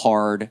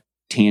hard,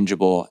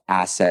 tangible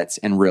assets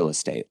and real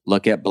estate.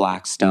 Look at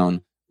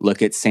Blackstone,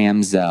 look at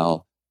Sam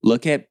Zell,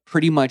 look at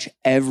pretty much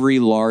every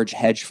large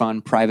hedge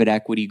fund, private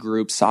equity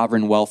group,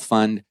 sovereign wealth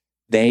fund.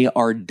 They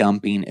are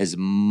dumping as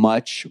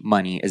much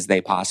money as they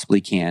possibly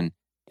can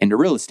into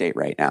real estate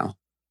right now.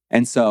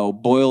 And so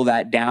boil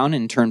that down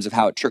in terms of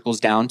how it trickles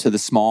down to the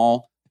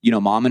small,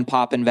 mom and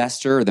pop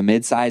investor or the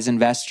mid-size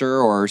investor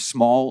or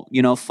small,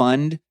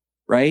 fund,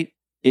 right?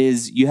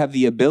 Is you have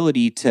the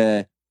ability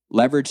to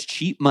leverage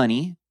cheap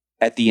money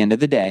at the end of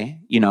the day.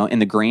 In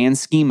the grand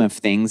scheme of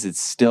things,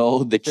 it's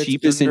still the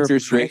cheapest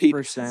interest rate.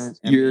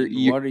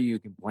 What are you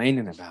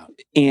complaining about?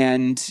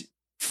 And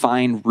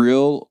find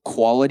real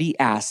quality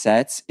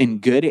assets in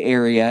good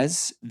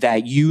areas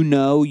that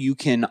you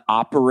can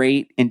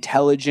operate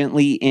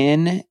intelligently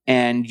in,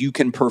 and you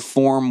can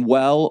perform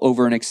well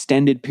over an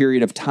extended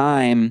period of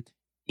time.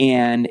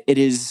 And it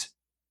is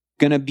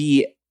going to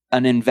be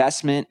an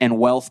investment and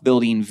wealth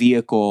building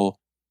vehicle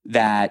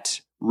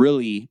that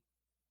really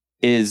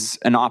is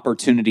an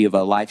opportunity of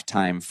a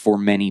lifetime for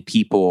many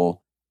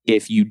people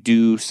if you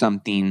do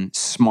something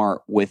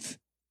smart with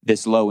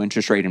this low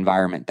interest rate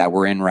environment that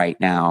we're in right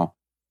now,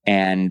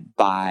 and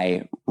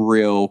buy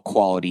real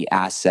quality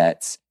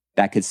assets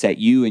that could set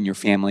you and your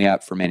family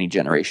up for many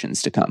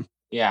generations to come.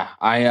 Yeah.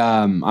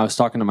 I was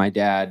talking to my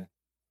dad,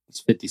 he's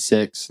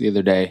 56, the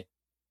other day,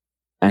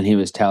 and he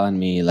was telling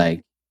me,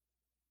 like,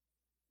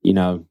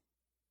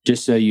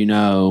 just so you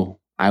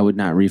know, I would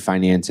not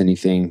refinance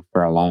anything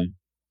for a long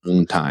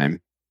time.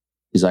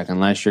 He's like,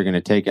 unless you're going to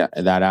take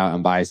that out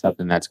and buy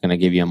something that's going to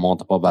give you a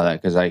multiple by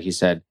that. Because he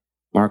said,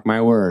 mark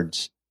my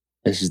words,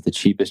 this is the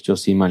cheapest you'll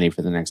see money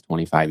for the next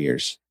 25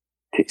 years.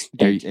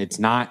 It's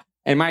not.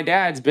 And my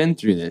dad's been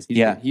through this.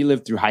 He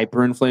lived through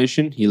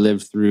hyperinflation. He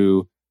lived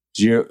through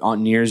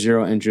near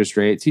zero interest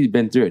rates. He's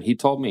been through it. He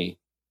told me,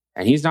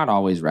 and he's not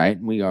always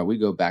right. We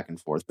go back and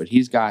forth, but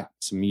he's got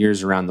some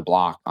years around the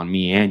block on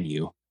me and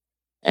you.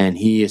 And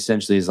he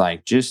essentially is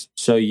like, just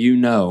so you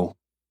know,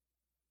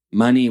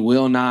 money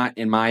will not,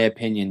 in my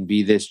opinion,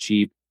 be this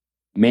cheap.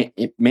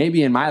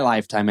 Maybe in my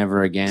lifetime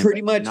ever again.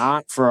 Pretty much.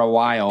 Not for a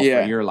while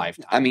for your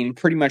lifetime. I mean,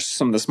 pretty much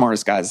some of the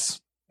smartest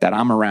guys that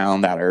I'm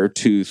around that are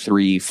 2,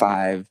 3,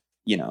 5,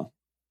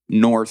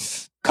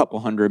 north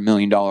couple $100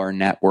 million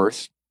net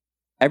worth.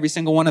 Every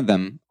single one of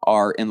them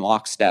are in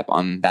lockstep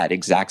on that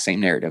exact same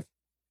narrative.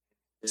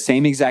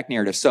 Same exact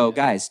narrative. So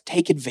guys,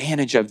 take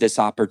advantage of this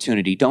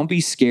opportunity. Don't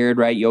be scared,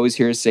 right? You always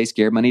hear us say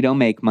scared money don't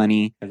make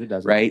money,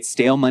 right?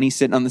 Stale money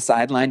sitting on the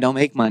sideline don't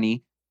make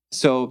money.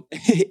 So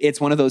it's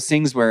one of those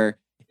things where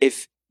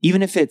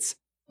even if it's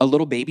a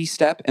little baby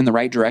step in the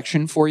right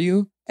direction for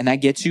you, and that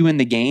gets you in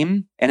the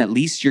game, and at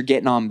least you're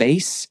getting on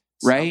base,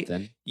 right?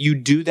 You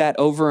do that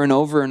over and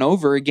over and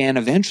over again.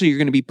 Eventually you're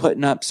going to be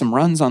putting up some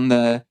runs on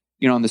the,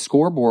 on the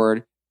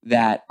scoreboard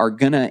that are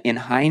going to, in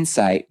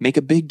hindsight, make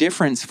a big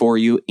difference for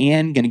you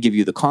and going to give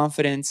you the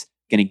confidence,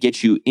 going to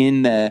get you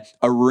in the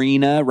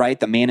arena, right?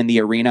 The man in the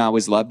arena, I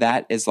always love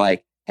that, is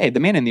like, hey, the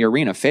man in the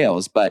arena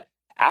fails, but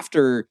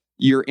after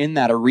you're in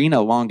that arena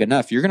long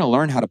enough, you're going to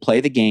learn how to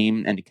play the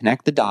game and to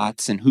connect the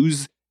dots and who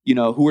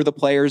are the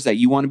players that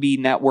you want to be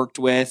networked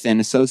with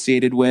and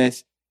associated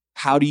with.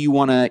 How do you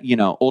want to,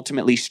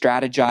 ultimately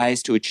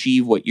strategize to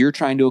achieve what you're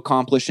trying to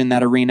accomplish in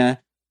that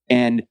arena?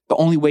 And the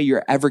only way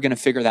you're ever going to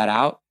figure that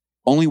out,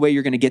 only way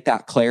you're going to get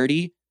that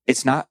clarity,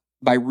 it's not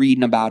by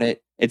reading about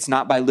it. It's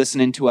not by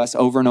listening to us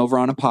over and over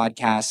on a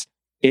podcast.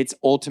 It's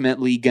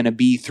ultimately going to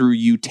be through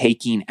you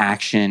taking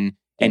action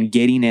and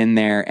getting in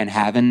there and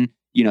having,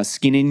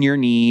 skin in your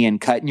knee and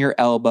cutting your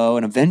elbow.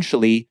 And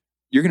eventually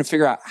you're going to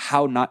figure out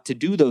how not to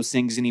do those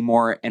things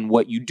anymore and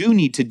what you do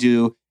need to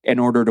do in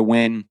order to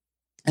win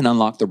and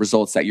unlock the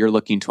results that you're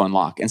looking to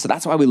unlock. And so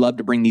that's why we love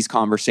to bring these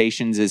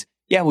conversations is,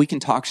 we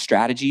can talk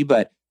strategy,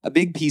 but a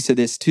big piece of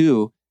this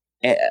too,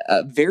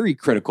 a very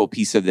critical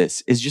piece of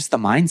this is just the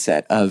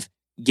mindset of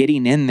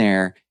getting in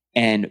there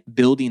and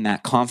building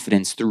that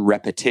confidence through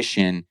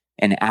repetition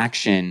and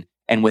action.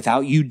 And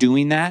without you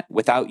doing that,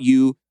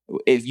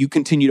 if you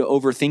continue to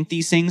overthink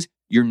these things,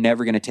 you're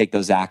never going to take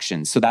those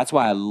actions. So that's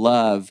why I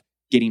love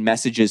getting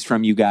messages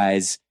from you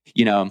guys.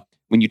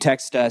 When you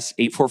text us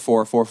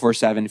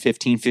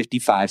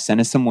 844-447-1555,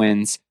 send us some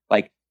wins,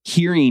 like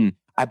hearing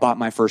I bought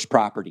my first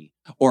property,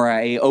 or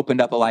I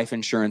opened up a life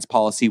insurance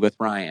policy with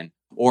Ryan,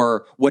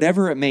 or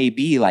whatever it may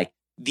be. Like,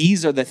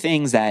 these are the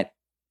things that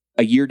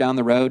a year down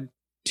the road,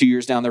 2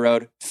 years down the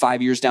road,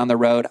 5 years down the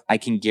road, I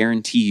can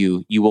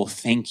guarantee you will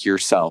thank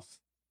yourself.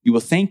 You will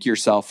thank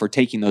yourself for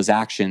taking those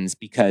actions,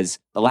 because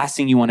the last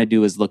thing you want to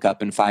do is look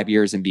up in 5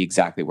 years and be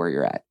exactly where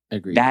you're at.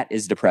 Agreed. That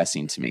is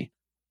depressing to me.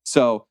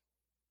 So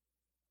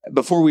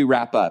before we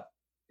wrap up,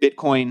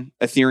 Bitcoin,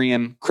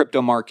 Ethereum,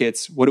 crypto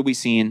markets, what are we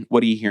seeing?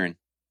 What are you hearing?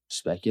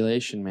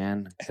 Speculation,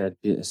 man. I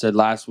said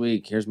last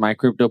week, here's my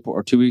crypto,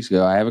 or 2 weeks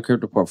ago, I have a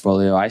crypto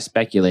portfolio. I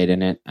speculate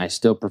in it. I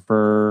still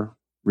prefer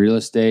real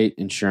estate,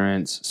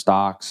 insurance,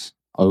 stocks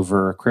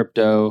over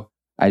crypto.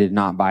 I did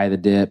not buy the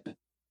dip.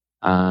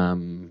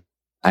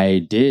 I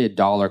did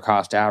dollar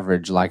cost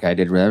average like I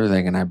did with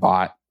everything, and I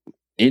bought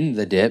in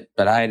the dip,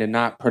 but I did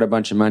not put a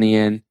bunch of money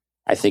in.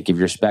 I think if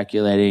you're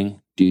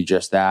speculating, do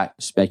just that.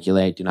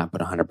 Speculate. Do not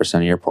put 100%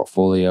 of your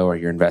portfolio or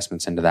your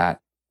investments into that.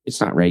 It's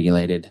not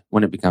regulated.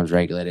 When it becomes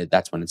regulated,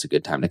 that's when it's a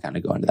good time to kind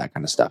of go into that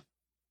kind of stuff.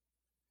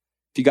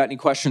 If you got any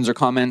questions or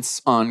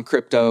comments on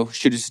crypto,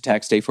 shoot us a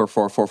text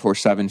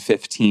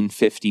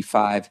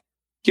 844-447-1555.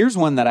 Here's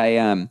one that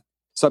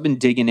so I've been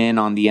digging in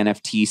on the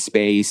NFT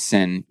space,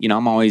 and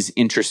I'm always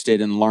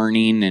interested in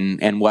learning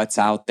and what's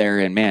out there.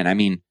 And man, I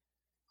mean,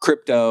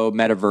 crypto,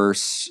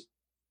 metaverse,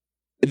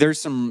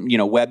 there's some,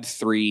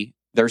 Web3,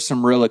 there's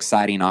some real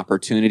exciting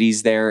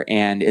opportunities there.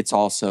 And it's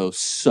also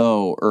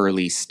so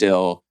early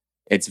still.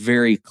 It's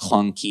very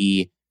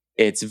clunky.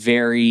 It's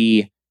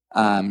very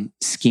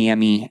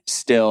scammy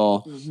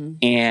still. Mm-hmm.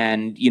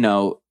 And,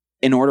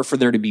 in order for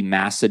there to be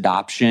mass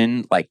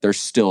adoption, like there's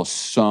still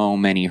so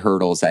many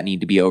hurdles that need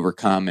to be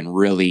overcome and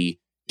really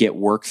get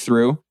worked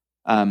through.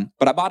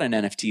 But I bought an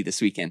NFT this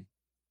weekend,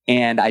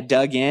 and I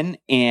dug in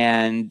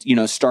and,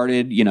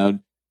 started,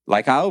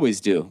 like I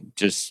always do,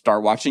 just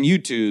start watching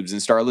YouTubes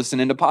and start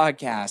listening to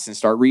podcasts and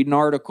start reading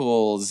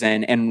articles.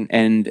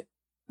 And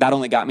that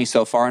only got me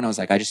so far. And I was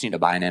like, I just need to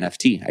buy an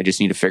NFT. I just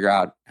need to figure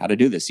out how to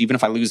do this. Even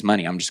if I lose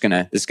money, this is going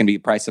to be the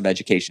price of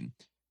education.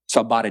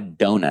 So I bought a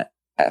donut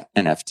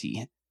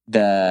NFT.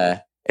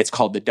 It's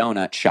called the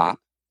Donut Shop.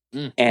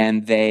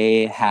 And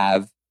they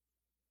have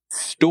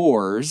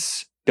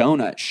stores,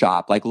 donut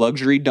shop, like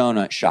luxury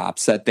donut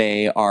shops that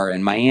they are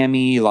in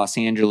Miami, Los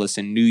Angeles,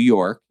 and New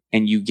York.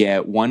 And you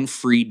get one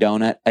free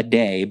donut a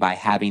day by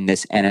having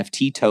this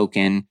NFT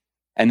token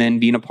and then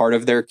being a part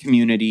of their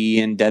community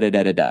and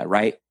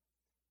right?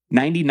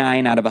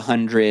 99 out of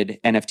 100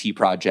 NFT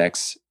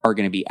projects are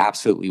going to be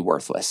absolutely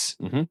worthless.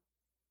 Mm-hmm.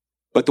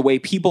 But the way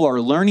people are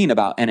learning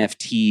about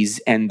NFTs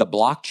and the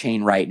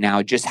blockchain right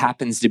now just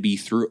happens to be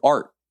through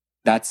art.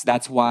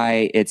 That's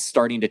why it's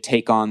starting to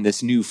take on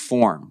this new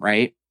form,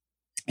 right?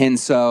 And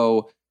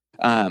so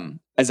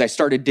as I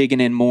started digging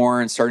in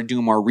more and started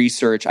doing more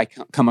research, I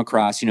come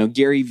across,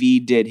 Gary Vee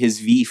did his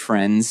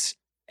VeeFriends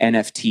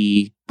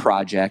NFT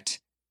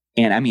project.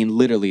 And I mean,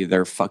 literally,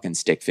 they're fucking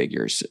stick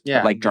figures,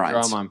 like drawings.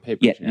 Draw them on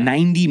paper. Yeah,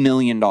 $90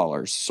 million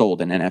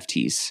sold in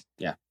NFTs.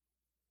 Yeah.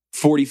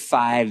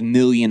 45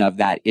 million of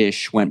that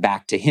ish went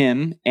back to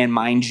him. And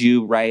mind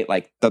you, right,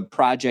 like the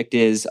project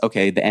is,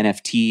 okay, the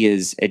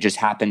NFT it just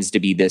happens to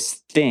be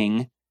this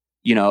thing,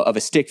 of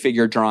a stick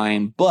figure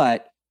drawing,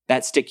 but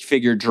that stick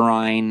figure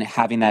drawing,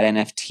 having that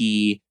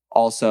NFT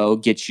also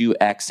gets you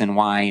X and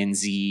Y and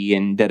Z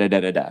and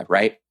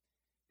right?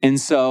 And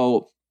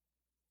so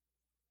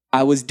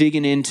I was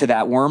digging into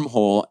that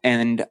wormhole,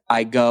 and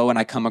I go and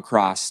I come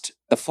across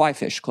the Fly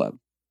Fish Club.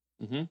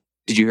 Mm-hmm.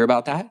 Did you hear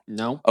about that?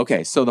 No.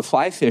 Okay, so the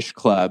Fly Fish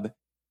Club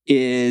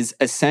is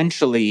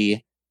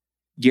essentially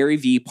Gary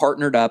Vee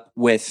partnered up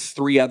with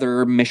 3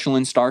 other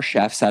Michelin star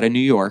chefs out of New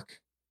York,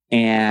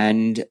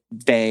 and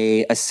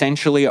they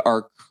essentially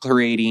are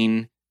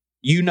creating,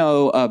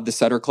 of the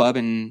Sutter Club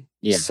in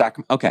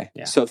Sacramento. Okay,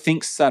 yeah. So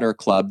think Sutter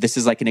Club. This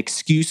is like an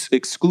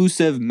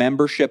exclusive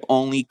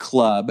membership-only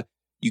club.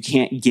 You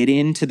can't get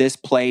into this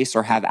place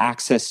or have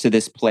access to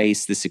this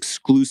place, this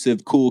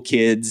exclusive cool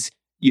kids,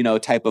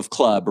 type of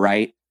club,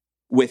 right?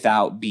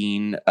 Without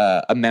being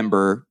a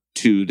member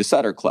to the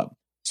Sutter Club.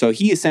 So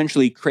he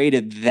essentially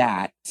created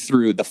that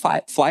through the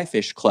Fly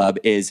Fish Club.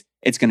 It's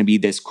going to be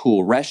this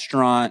cool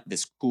restaurant,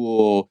 this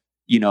cool,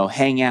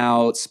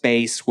 hangout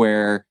space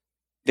where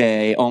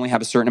they only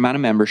have a certain amount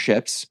of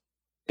memberships.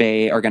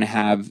 They are going to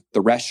have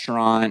the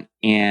restaurant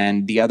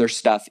and the other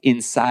stuff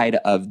inside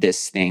of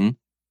this thing.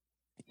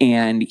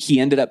 And he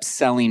ended up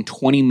selling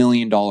 $20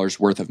 million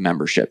worth of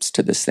memberships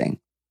to this thing.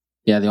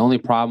 Yeah, the only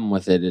problem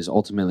with it is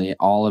ultimately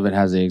all of it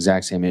has the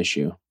exact same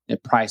issue.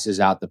 It prices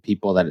out the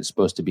people that it's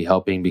supposed to be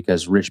helping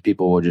because rich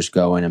people will just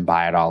go in and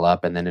buy it all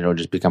up, and then it'll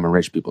just become a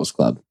rich people's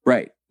club.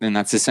 Right. And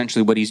that's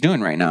essentially what he's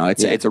doing right now.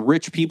 It's a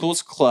rich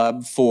people's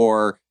club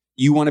for,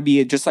 you want to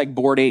be just like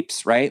Bored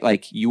Apes, right?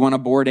 Like you want a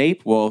Bored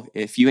Ape? Well,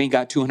 if you ain't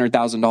got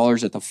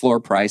 $200,000 at the floor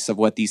price of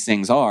what these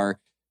things are,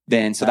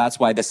 then that's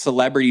why the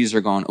celebrities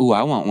are going, ooh,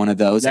 I want one of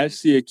those.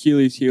 That's the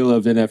Achilles heel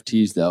of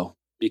NFTs though,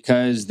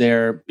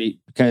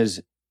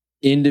 because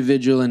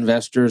individual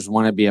investors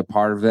want to be a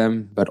part of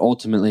them, but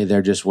ultimately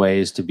they're just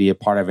ways to be a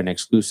part of an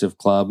exclusive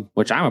club,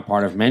 which I'm a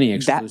part of many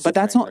exclusive clubs.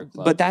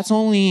 But that's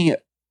only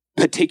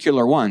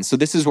particular ones. So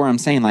this is where I'm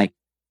saying, like,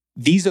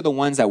 these are the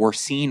ones that we're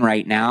seeing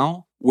right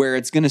now, where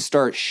it's going to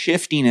start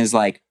shifting as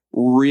like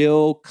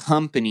real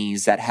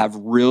companies that have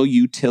real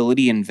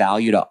utility and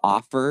value to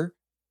offer,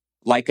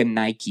 like a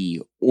Nike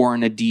or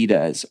an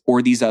Adidas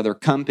or these other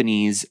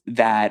companies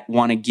that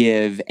want to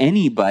give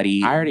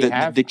anybody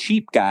the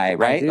cheap guy,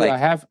 right?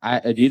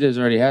 Adidas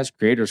already has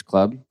Creators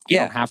Club.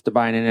 Yeah. I don't have to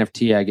buy an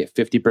NFT. I get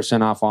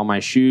 50% off all my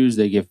shoes.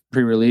 They give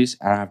pre-release.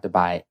 I don't have to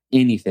buy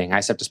anything. I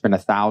just have to spend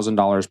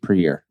 $1,000 per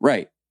year.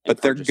 Right.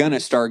 But they're going to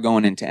start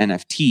going into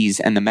NFTs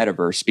and the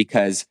metaverse,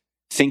 because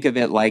think of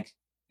it like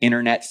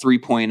Internet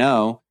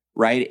 3.0.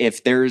 Right?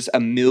 If there's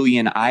 1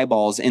 million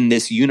eyeballs in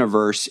this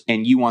universe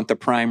and you want the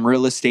prime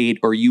real estate,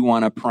 or you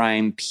want a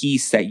prime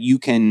piece that you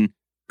can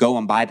go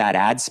and buy that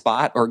ad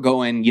spot or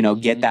go and,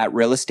 get that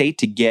real estate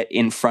to get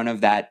in front of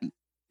that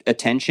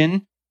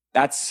attention,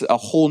 that's a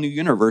whole new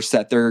universe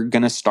that they're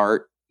going to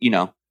start,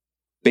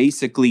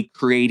 basically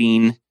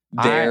creating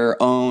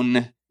their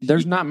own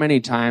There's not many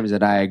times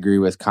that I agree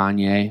with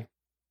Kanye,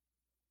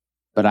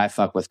 but I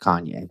fuck with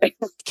Kanye.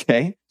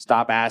 Okay.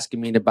 Stop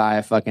asking me to buy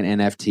a fucking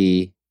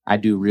NFT. I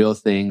do real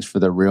things for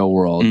the real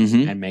world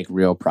and make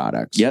real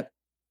products. Yep.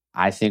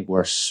 I think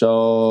we're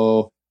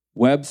so...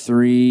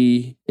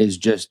 Web3 is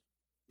just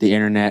the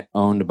internet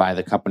owned by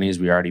the companies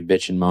we already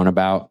bitch and moan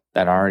about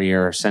that already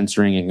are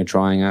censoring and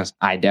controlling us.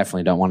 I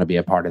definitely don't want to be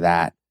a part of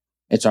that.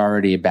 It's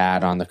already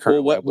bad on the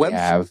current web we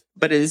have.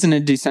 But isn't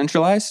it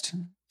decentralized?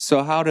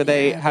 So how do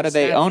they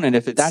own it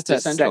if it's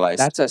decentralized?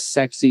 That's a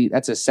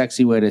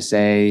sexy way to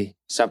say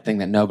something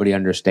that nobody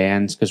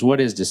understands. Because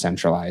what is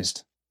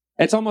decentralized?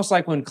 It's almost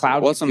like when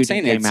cloud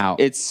computing came out.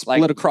 It's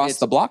split across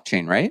the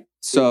blockchain, right?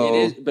 So it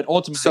is, but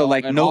ultimately, so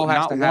like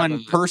not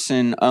one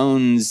person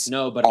owns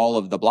all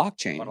of the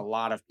blockchain, but a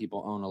lot of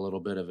people own a little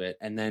bit of it.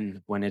 And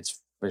then when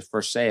it's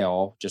for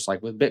sale, just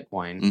like with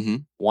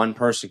Bitcoin, one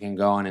person can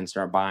go in and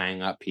start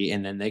buying up,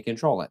 and then they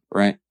control it.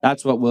 Right.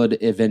 That's what would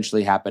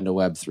eventually happen to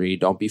Web3.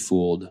 Don't be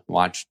fooled.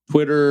 Watch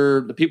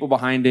Twitter. The people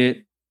behind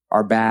it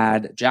are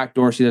bad. Jack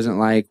Dorsey doesn't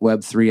like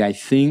Web3. I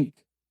think.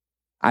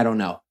 I don't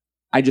know.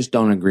 I just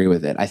don't agree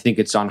with it. I think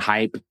it's on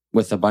hype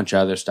with a bunch of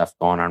other stuff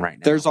going on right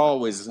now. There's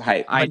always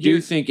hype. I do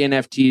think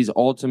NFTs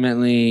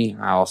ultimately,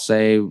 I've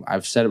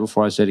said it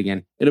before, I'll say it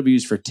again, it'll be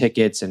used for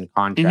tickets and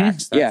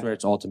contracts. That's where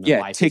it's ultimately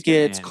life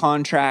tickets,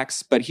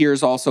 contracts. But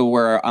here's also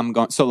where I'm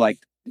going. So like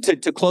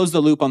to close the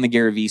loop on the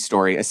Gary Vee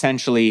story,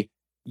 essentially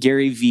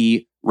Gary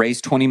Vee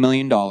raised $20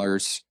 million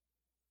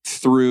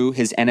through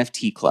his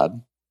NFT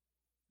club.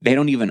 They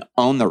don't even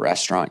own the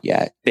restaurant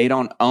yet. They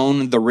don't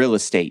own the real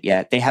estate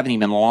yet. They haven't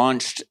even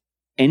launched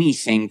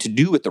anything to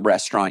do with the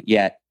restaurant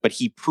yet, but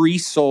he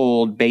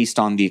pre-sold based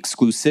on the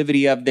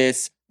exclusivity of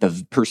this,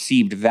 the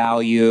perceived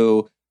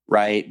value,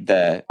 right?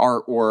 The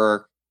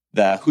artwork,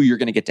 the who you're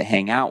going to get to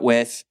hang out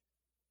with.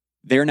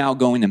 They're now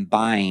going and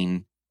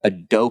buying a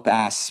dope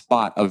ass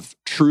spot of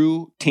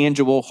true,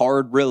 tangible,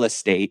 hard real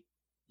estate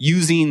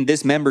using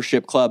this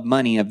membership club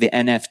money of the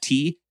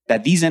NFT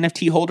that these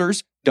NFT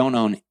holders don't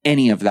own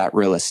any of that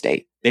real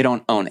estate. They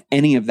don't own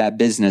any of that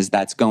business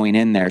that's going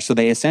in there. So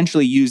they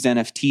essentially use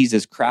NFTs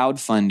as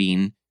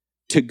crowdfunding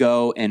to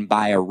go and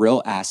buy a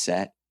real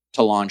asset,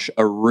 to launch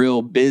a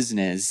real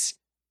business,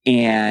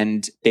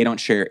 and they don't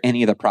share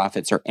any of the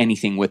profits or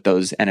anything with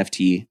those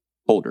NFT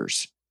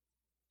holders.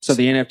 So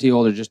the NFT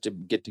holder just to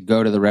get to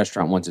go to the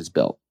restaurant once it's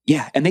built.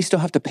 Yeah, and they still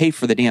have to pay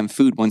for the damn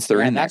food once they're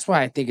in there. That's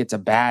why I think it's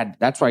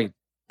that's why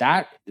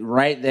that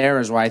right there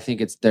is why I think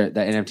it's the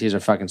NFTs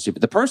are fucking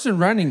stupid. The person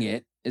running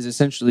it is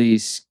essentially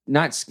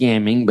not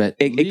scamming, but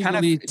it kind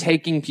of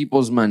taking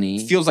people's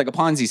money. Feels like a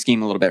Ponzi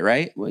scheme a little bit,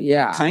 right? Well,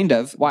 yeah, kind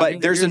of. Well, but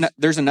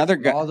there's another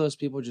guy. All those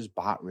people just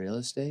bought real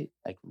estate,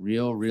 like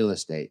real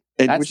estate.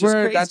 That's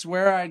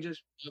where I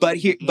just. But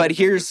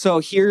here's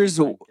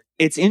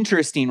it's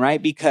interesting,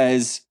 right?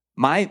 Because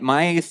my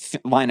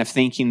line of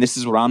thinking, this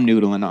is what I'm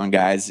noodling on,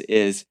 guys,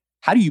 is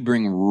how do you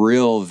bring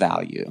real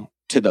value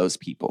to those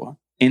people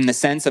in the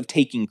sense of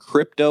taking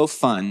crypto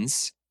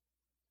funds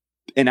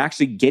and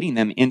actually getting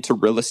them into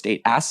real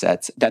estate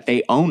assets that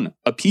they own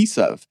a piece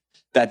of,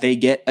 that they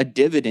get a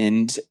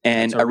dividend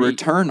and a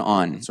return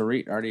on. It's a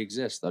REIT already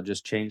exists. They'll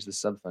just change the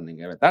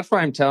subfunding of it. That's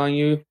why I'm telling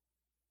you,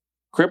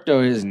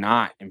 crypto is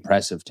not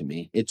impressive to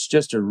me. It's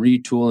just a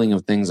retooling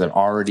of things that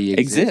already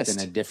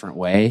exist in a different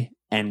way.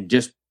 And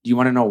just, you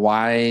want to know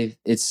why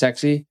it's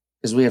sexy?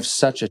 Because we have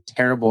such a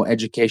terrible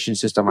education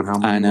system on how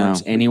money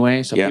works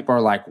anyway. So people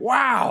are like,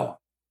 wow,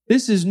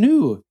 this is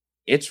new.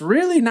 It's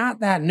really not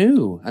that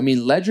new. I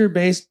mean,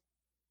 ledger-based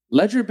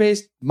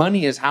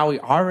money is how we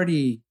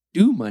already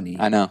do money.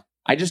 I know.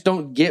 I just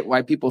don't get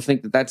why people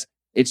think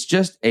it's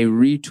just a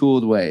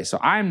retooled way. So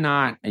I'm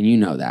not, and you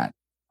know that,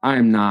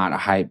 I'm not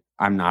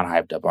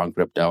hyped up on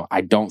crypto.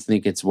 I don't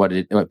think it's what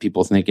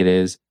people think it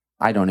is.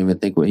 I don't even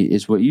think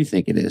it's what you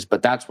think it is.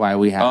 But that's why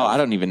we have. Oh, I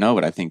don't even know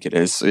what I think it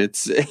is.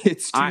 It's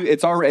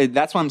already.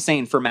 That's what I'm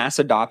saying. For mass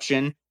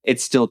adoption,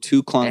 it's still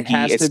too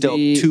clunky. It's still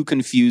too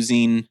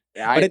confusing.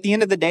 But at the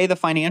end of the day, the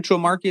financial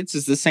markets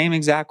is the same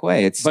exact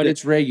way.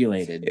 It's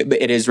regulated.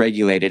 It is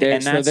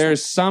regulated, so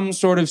there's some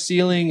sort of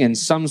ceiling and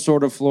some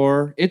sort of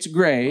floor. It's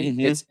gray.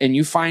 Mm-hmm. And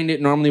you find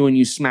it normally when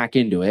you smack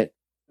into it.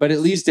 But at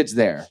least it's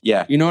there.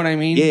 Yeah. You know what I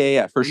mean?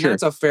 Yeah, for sure.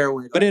 That's a fair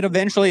way. But it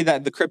eventually,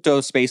 that the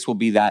crypto space will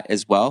be that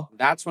as well.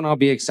 That's when I'll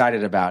be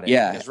excited about it.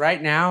 Yeah. Because right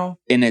now,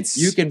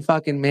 you can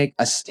fucking make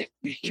a stick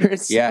figure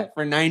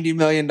for $90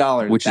 million.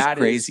 Which is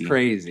crazy. Is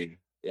crazy.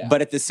 Yeah.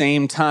 But at the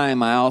same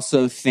time, I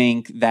also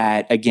think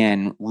that,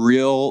 again,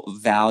 real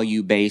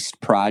value-based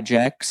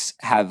projects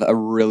have a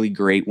really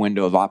great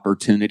window of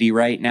opportunity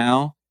right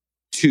now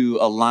to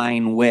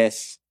align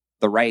with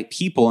the right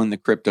people in the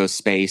crypto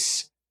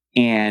space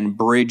and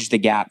bridge the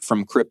gap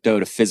from crypto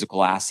to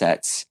physical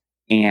assets.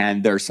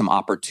 And there's some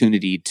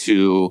opportunity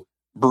to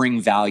bring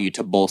value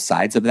to both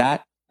sides of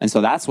that. And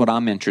so that's what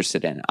I'm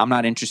interested in. I'm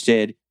not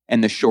interested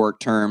in the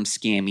short-term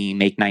scammy,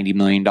 make $90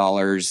 million.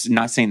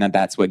 Not saying that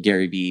that's what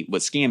Gary Vee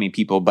was scamming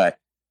people, but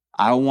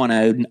I want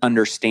to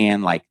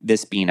understand like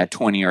this being a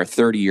 20 or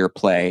 30-year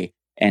play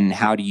And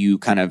how do you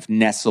kind of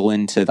nestle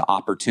into the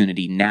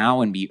opportunity now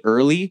and be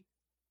early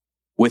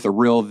with a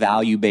real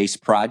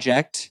value-based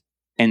project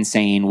and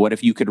saying, what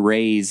if you could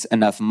raise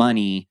enough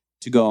money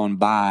to go and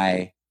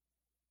buy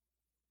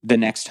the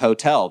next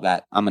hotel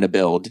that I'm going to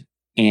build?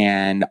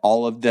 And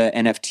all of the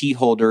NFT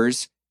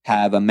holders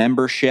have a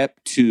membership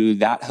to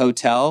that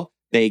hotel.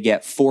 They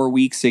get 4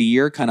 weeks a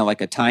year, kind of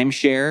like a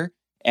timeshare,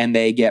 and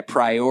they get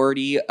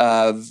priority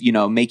of,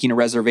 making a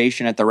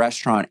reservation at the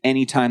restaurant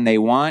anytime they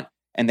want.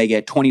 And they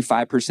get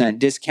 25%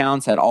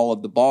 discounts at all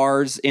of the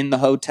bars in the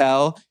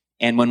hotel.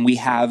 And when we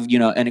have,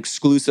 an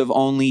exclusive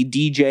only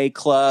DJ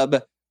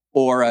club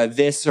or a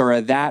this or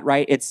a that,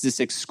 right? It's this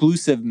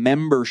exclusive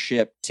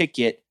membership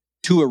ticket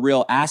to a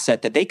real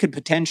asset that they could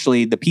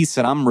potentially, the piece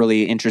that I'm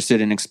really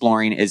interested in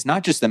exploring is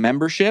not just the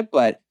membership,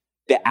 but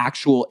the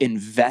actual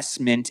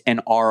investment and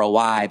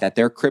ROI that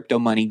their crypto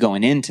money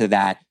going into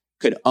that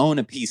could own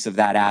a piece of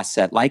that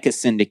asset like a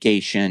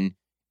syndication,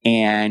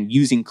 and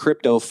using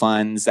crypto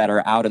funds that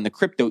are out in the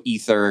crypto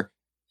ether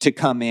to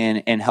come in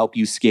and help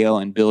you scale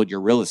and build your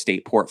real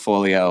estate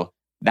portfolio.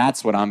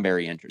 That's what I'm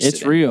very interested in.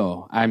 It's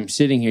real. I'm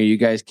sitting here. You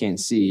guys can't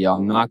see.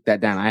 I'll knock that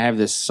down. I have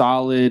this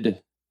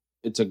solid,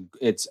 it's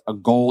a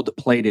gold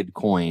plated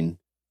coin,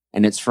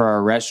 and it's for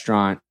a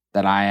restaurant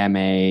that I am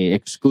a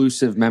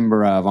exclusive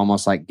member of,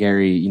 almost like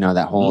Gary,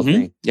 that whole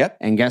thing. Yep.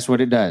 And guess what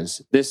it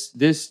does?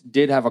 This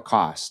did have a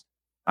cost.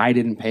 I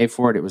didn't pay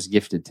for it. It was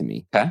gifted to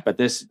me. Okay. But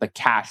the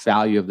cash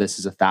value of this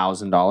is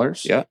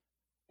 $1,000. Yeah.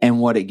 And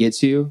what it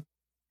gets you,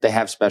 they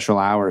have special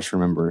hours for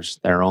members.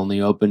 They're only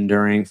open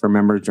for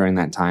members during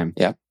that time.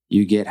 Yeah.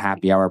 You get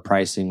happy hour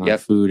pricing on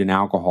food and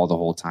alcohol the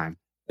whole time.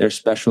 There's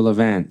special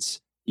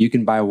events. You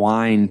can buy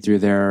wine through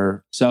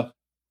there. So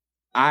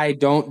I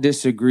don't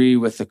disagree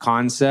with the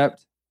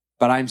concept,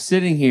 but I'm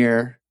sitting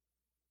here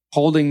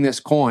holding this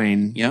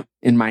coin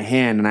in my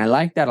hand, and I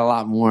like that a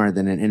lot more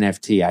than an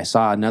NFT. I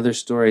saw another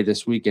story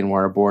this weekend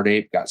where a Bored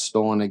Ape got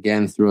stolen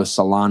again through a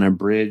Solana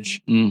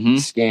bridge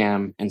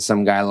scam, and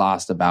some guy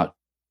lost about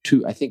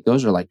I think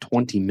those are like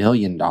 $20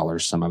 million,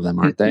 some of them,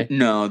 aren't they?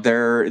 No,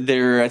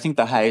 they're I think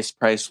the highest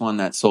priced one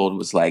that sold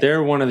was like...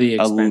 They're one of the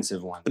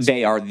expensive ones.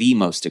 They are the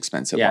most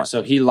expensive one. Yeah,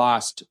 so he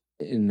lost,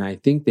 and I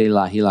think he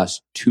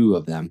lost 2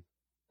 of them.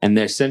 And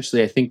they're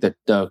essentially, I think that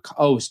it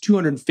was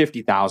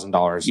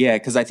 $250,000. Yeah,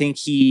 because I think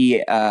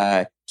he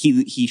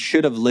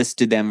should have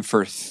listed them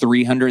for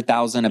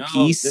 $300,000 a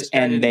piece,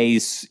 and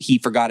he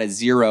forgot a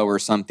 0 or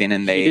something,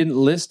 and he didn't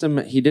list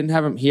them. He didn't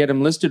have them. He had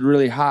them listed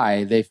really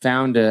high. They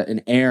found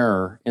an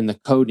error in the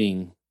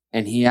coding,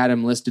 and he had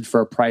them listed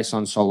for a price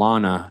on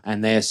Solana,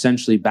 and they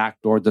essentially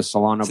backdoored the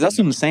Solana. So that's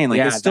what I'm saying.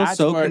 Like, it's still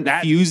so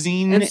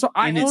confusing. And so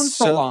I own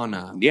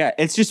Solana. Yeah,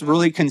 it's just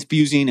really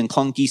confusing and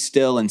clunky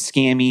still and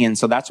scammy. And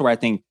so that's where I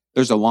think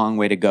there's a long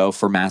way to go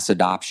for mass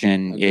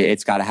adoption. Okay.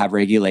 It's got to have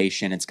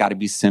regulation. It's got to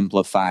be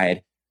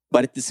simplified.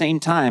 But at the same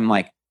time,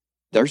 like,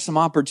 there's some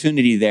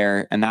opportunity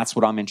there. And that's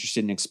what I'm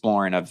interested in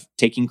exploring, of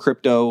taking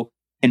crypto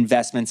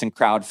investments and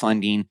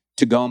crowdfunding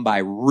to go and buy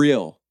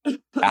real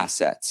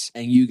assets.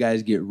 And you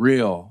guys get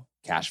real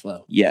cash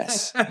flow.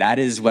 Yes, that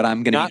is what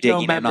I'm going to be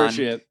digging in on.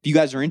 If you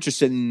guys are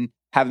interested in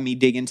having me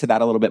dig into that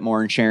a little bit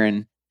more and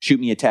sharing, shoot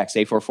me a text,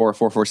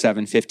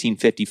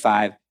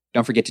 844-447-1555.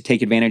 Don't forget to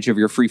take advantage of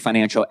your free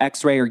financial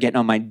X-ray or getting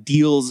on my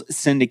deals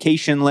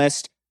syndication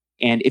list.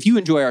 And if you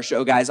enjoy our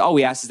show, guys, all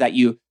we ask is that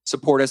you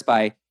support us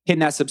by hitting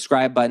that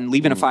subscribe button,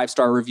 leaving a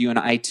 5-star review on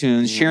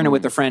iTunes, sharing it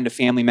with a friend, a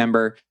family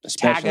member,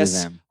 tag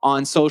us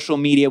on social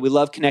media. We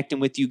love connecting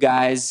with you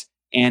guys.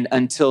 And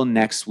until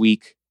next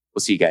week,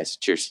 we'll see you guys.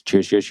 Cheers.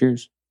 Cheers, cheers,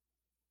 cheers.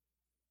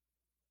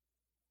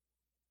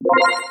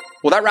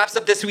 Well, that wraps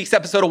up this week's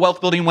episode of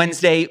Wealth Building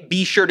Wednesday.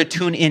 Be sure to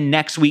tune in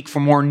next week for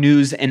more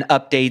news and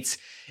updates.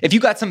 If you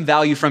got some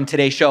value from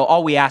today's show,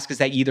 all we ask is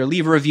that you either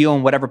leave a review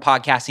on whatever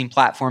podcasting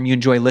platform you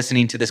enjoy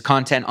listening to this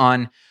content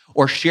on,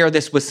 or share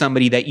this with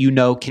somebody that you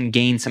know can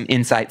gain some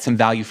insight, some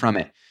value from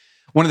it.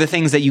 One of the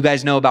things that you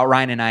guys know about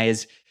Ryan and I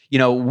is,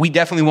 we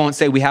definitely won't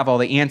say we have all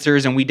the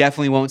answers, and we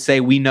definitely won't say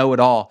we know it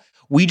all.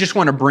 We just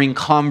want to bring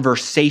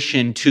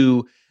conversation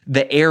to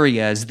the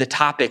areas, the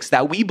topics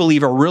that we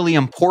believe are really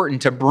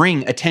important to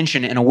bring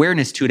attention and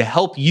awareness to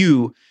help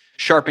you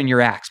sharpen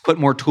your axe, put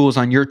more tools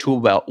on your tool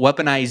belt,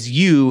 weaponize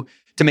you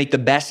to make the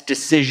best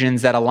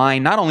decisions that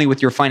align not only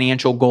with your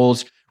financial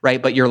goals,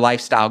 right, but your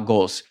lifestyle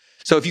goals.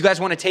 So if you guys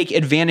want to take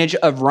advantage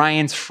of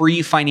Ryan's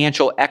free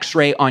financial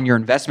X-ray on your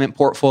investment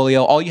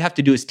portfolio, all you have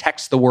to do is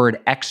text the word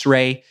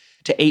X-ray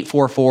to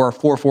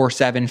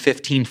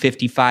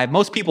 844-447-1555.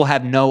 Most people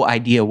have no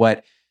idea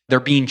what they're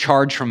being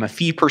charged from a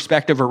fee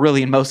perspective, or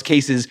really in most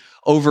cases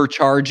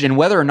overcharged, and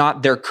whether or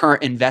not their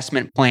current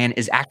investment plan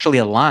is actually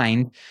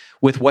aligned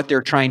with what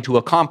they're trying to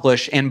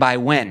accomplish and by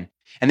when.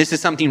 And this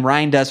is something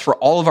Ryan does for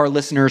all of our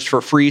listeners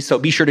for free. So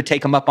be sure to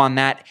take them up on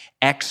that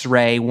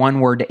X-ray, one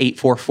word, to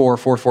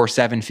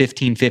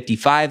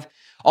 844-447-1555.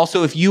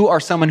 Also, if you are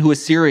someone who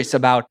is serious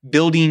about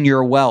building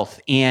your wealth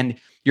and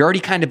you're already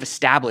kind of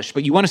established,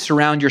 but you want to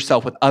surround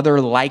yourself with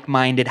other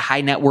like-minded,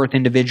 high net worth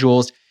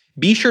individuals,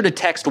 Be sure to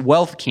text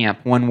Wealth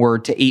Camp, one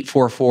word, to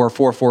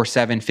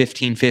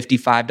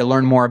 844-447-1555 to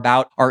learn more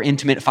about our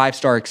intimate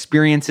 5-star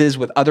experiences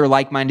with other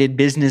like-minded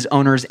business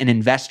owners and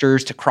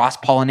investors, to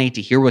cross-pollinate,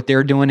 to hear what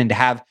they're doing, and to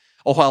have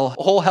a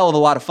whole hell of a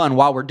lot of fun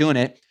while we're doing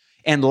it.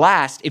 And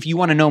last, if you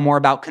want to know more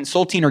about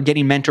consulting or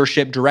getting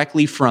mentorship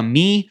directly from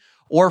me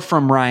or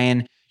from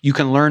Ryan, you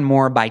can learn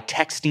more by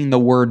texting the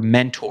word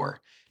mentor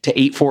to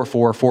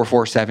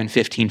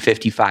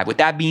 844-447-1555. With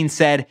that being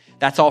said,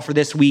 that's all for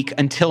this week.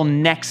 Until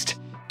next,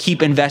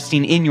 keep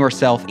investing in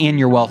yourself and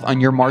your wealth on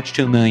your march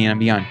to $1 million and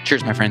beyond.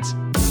 Cheers, my friends.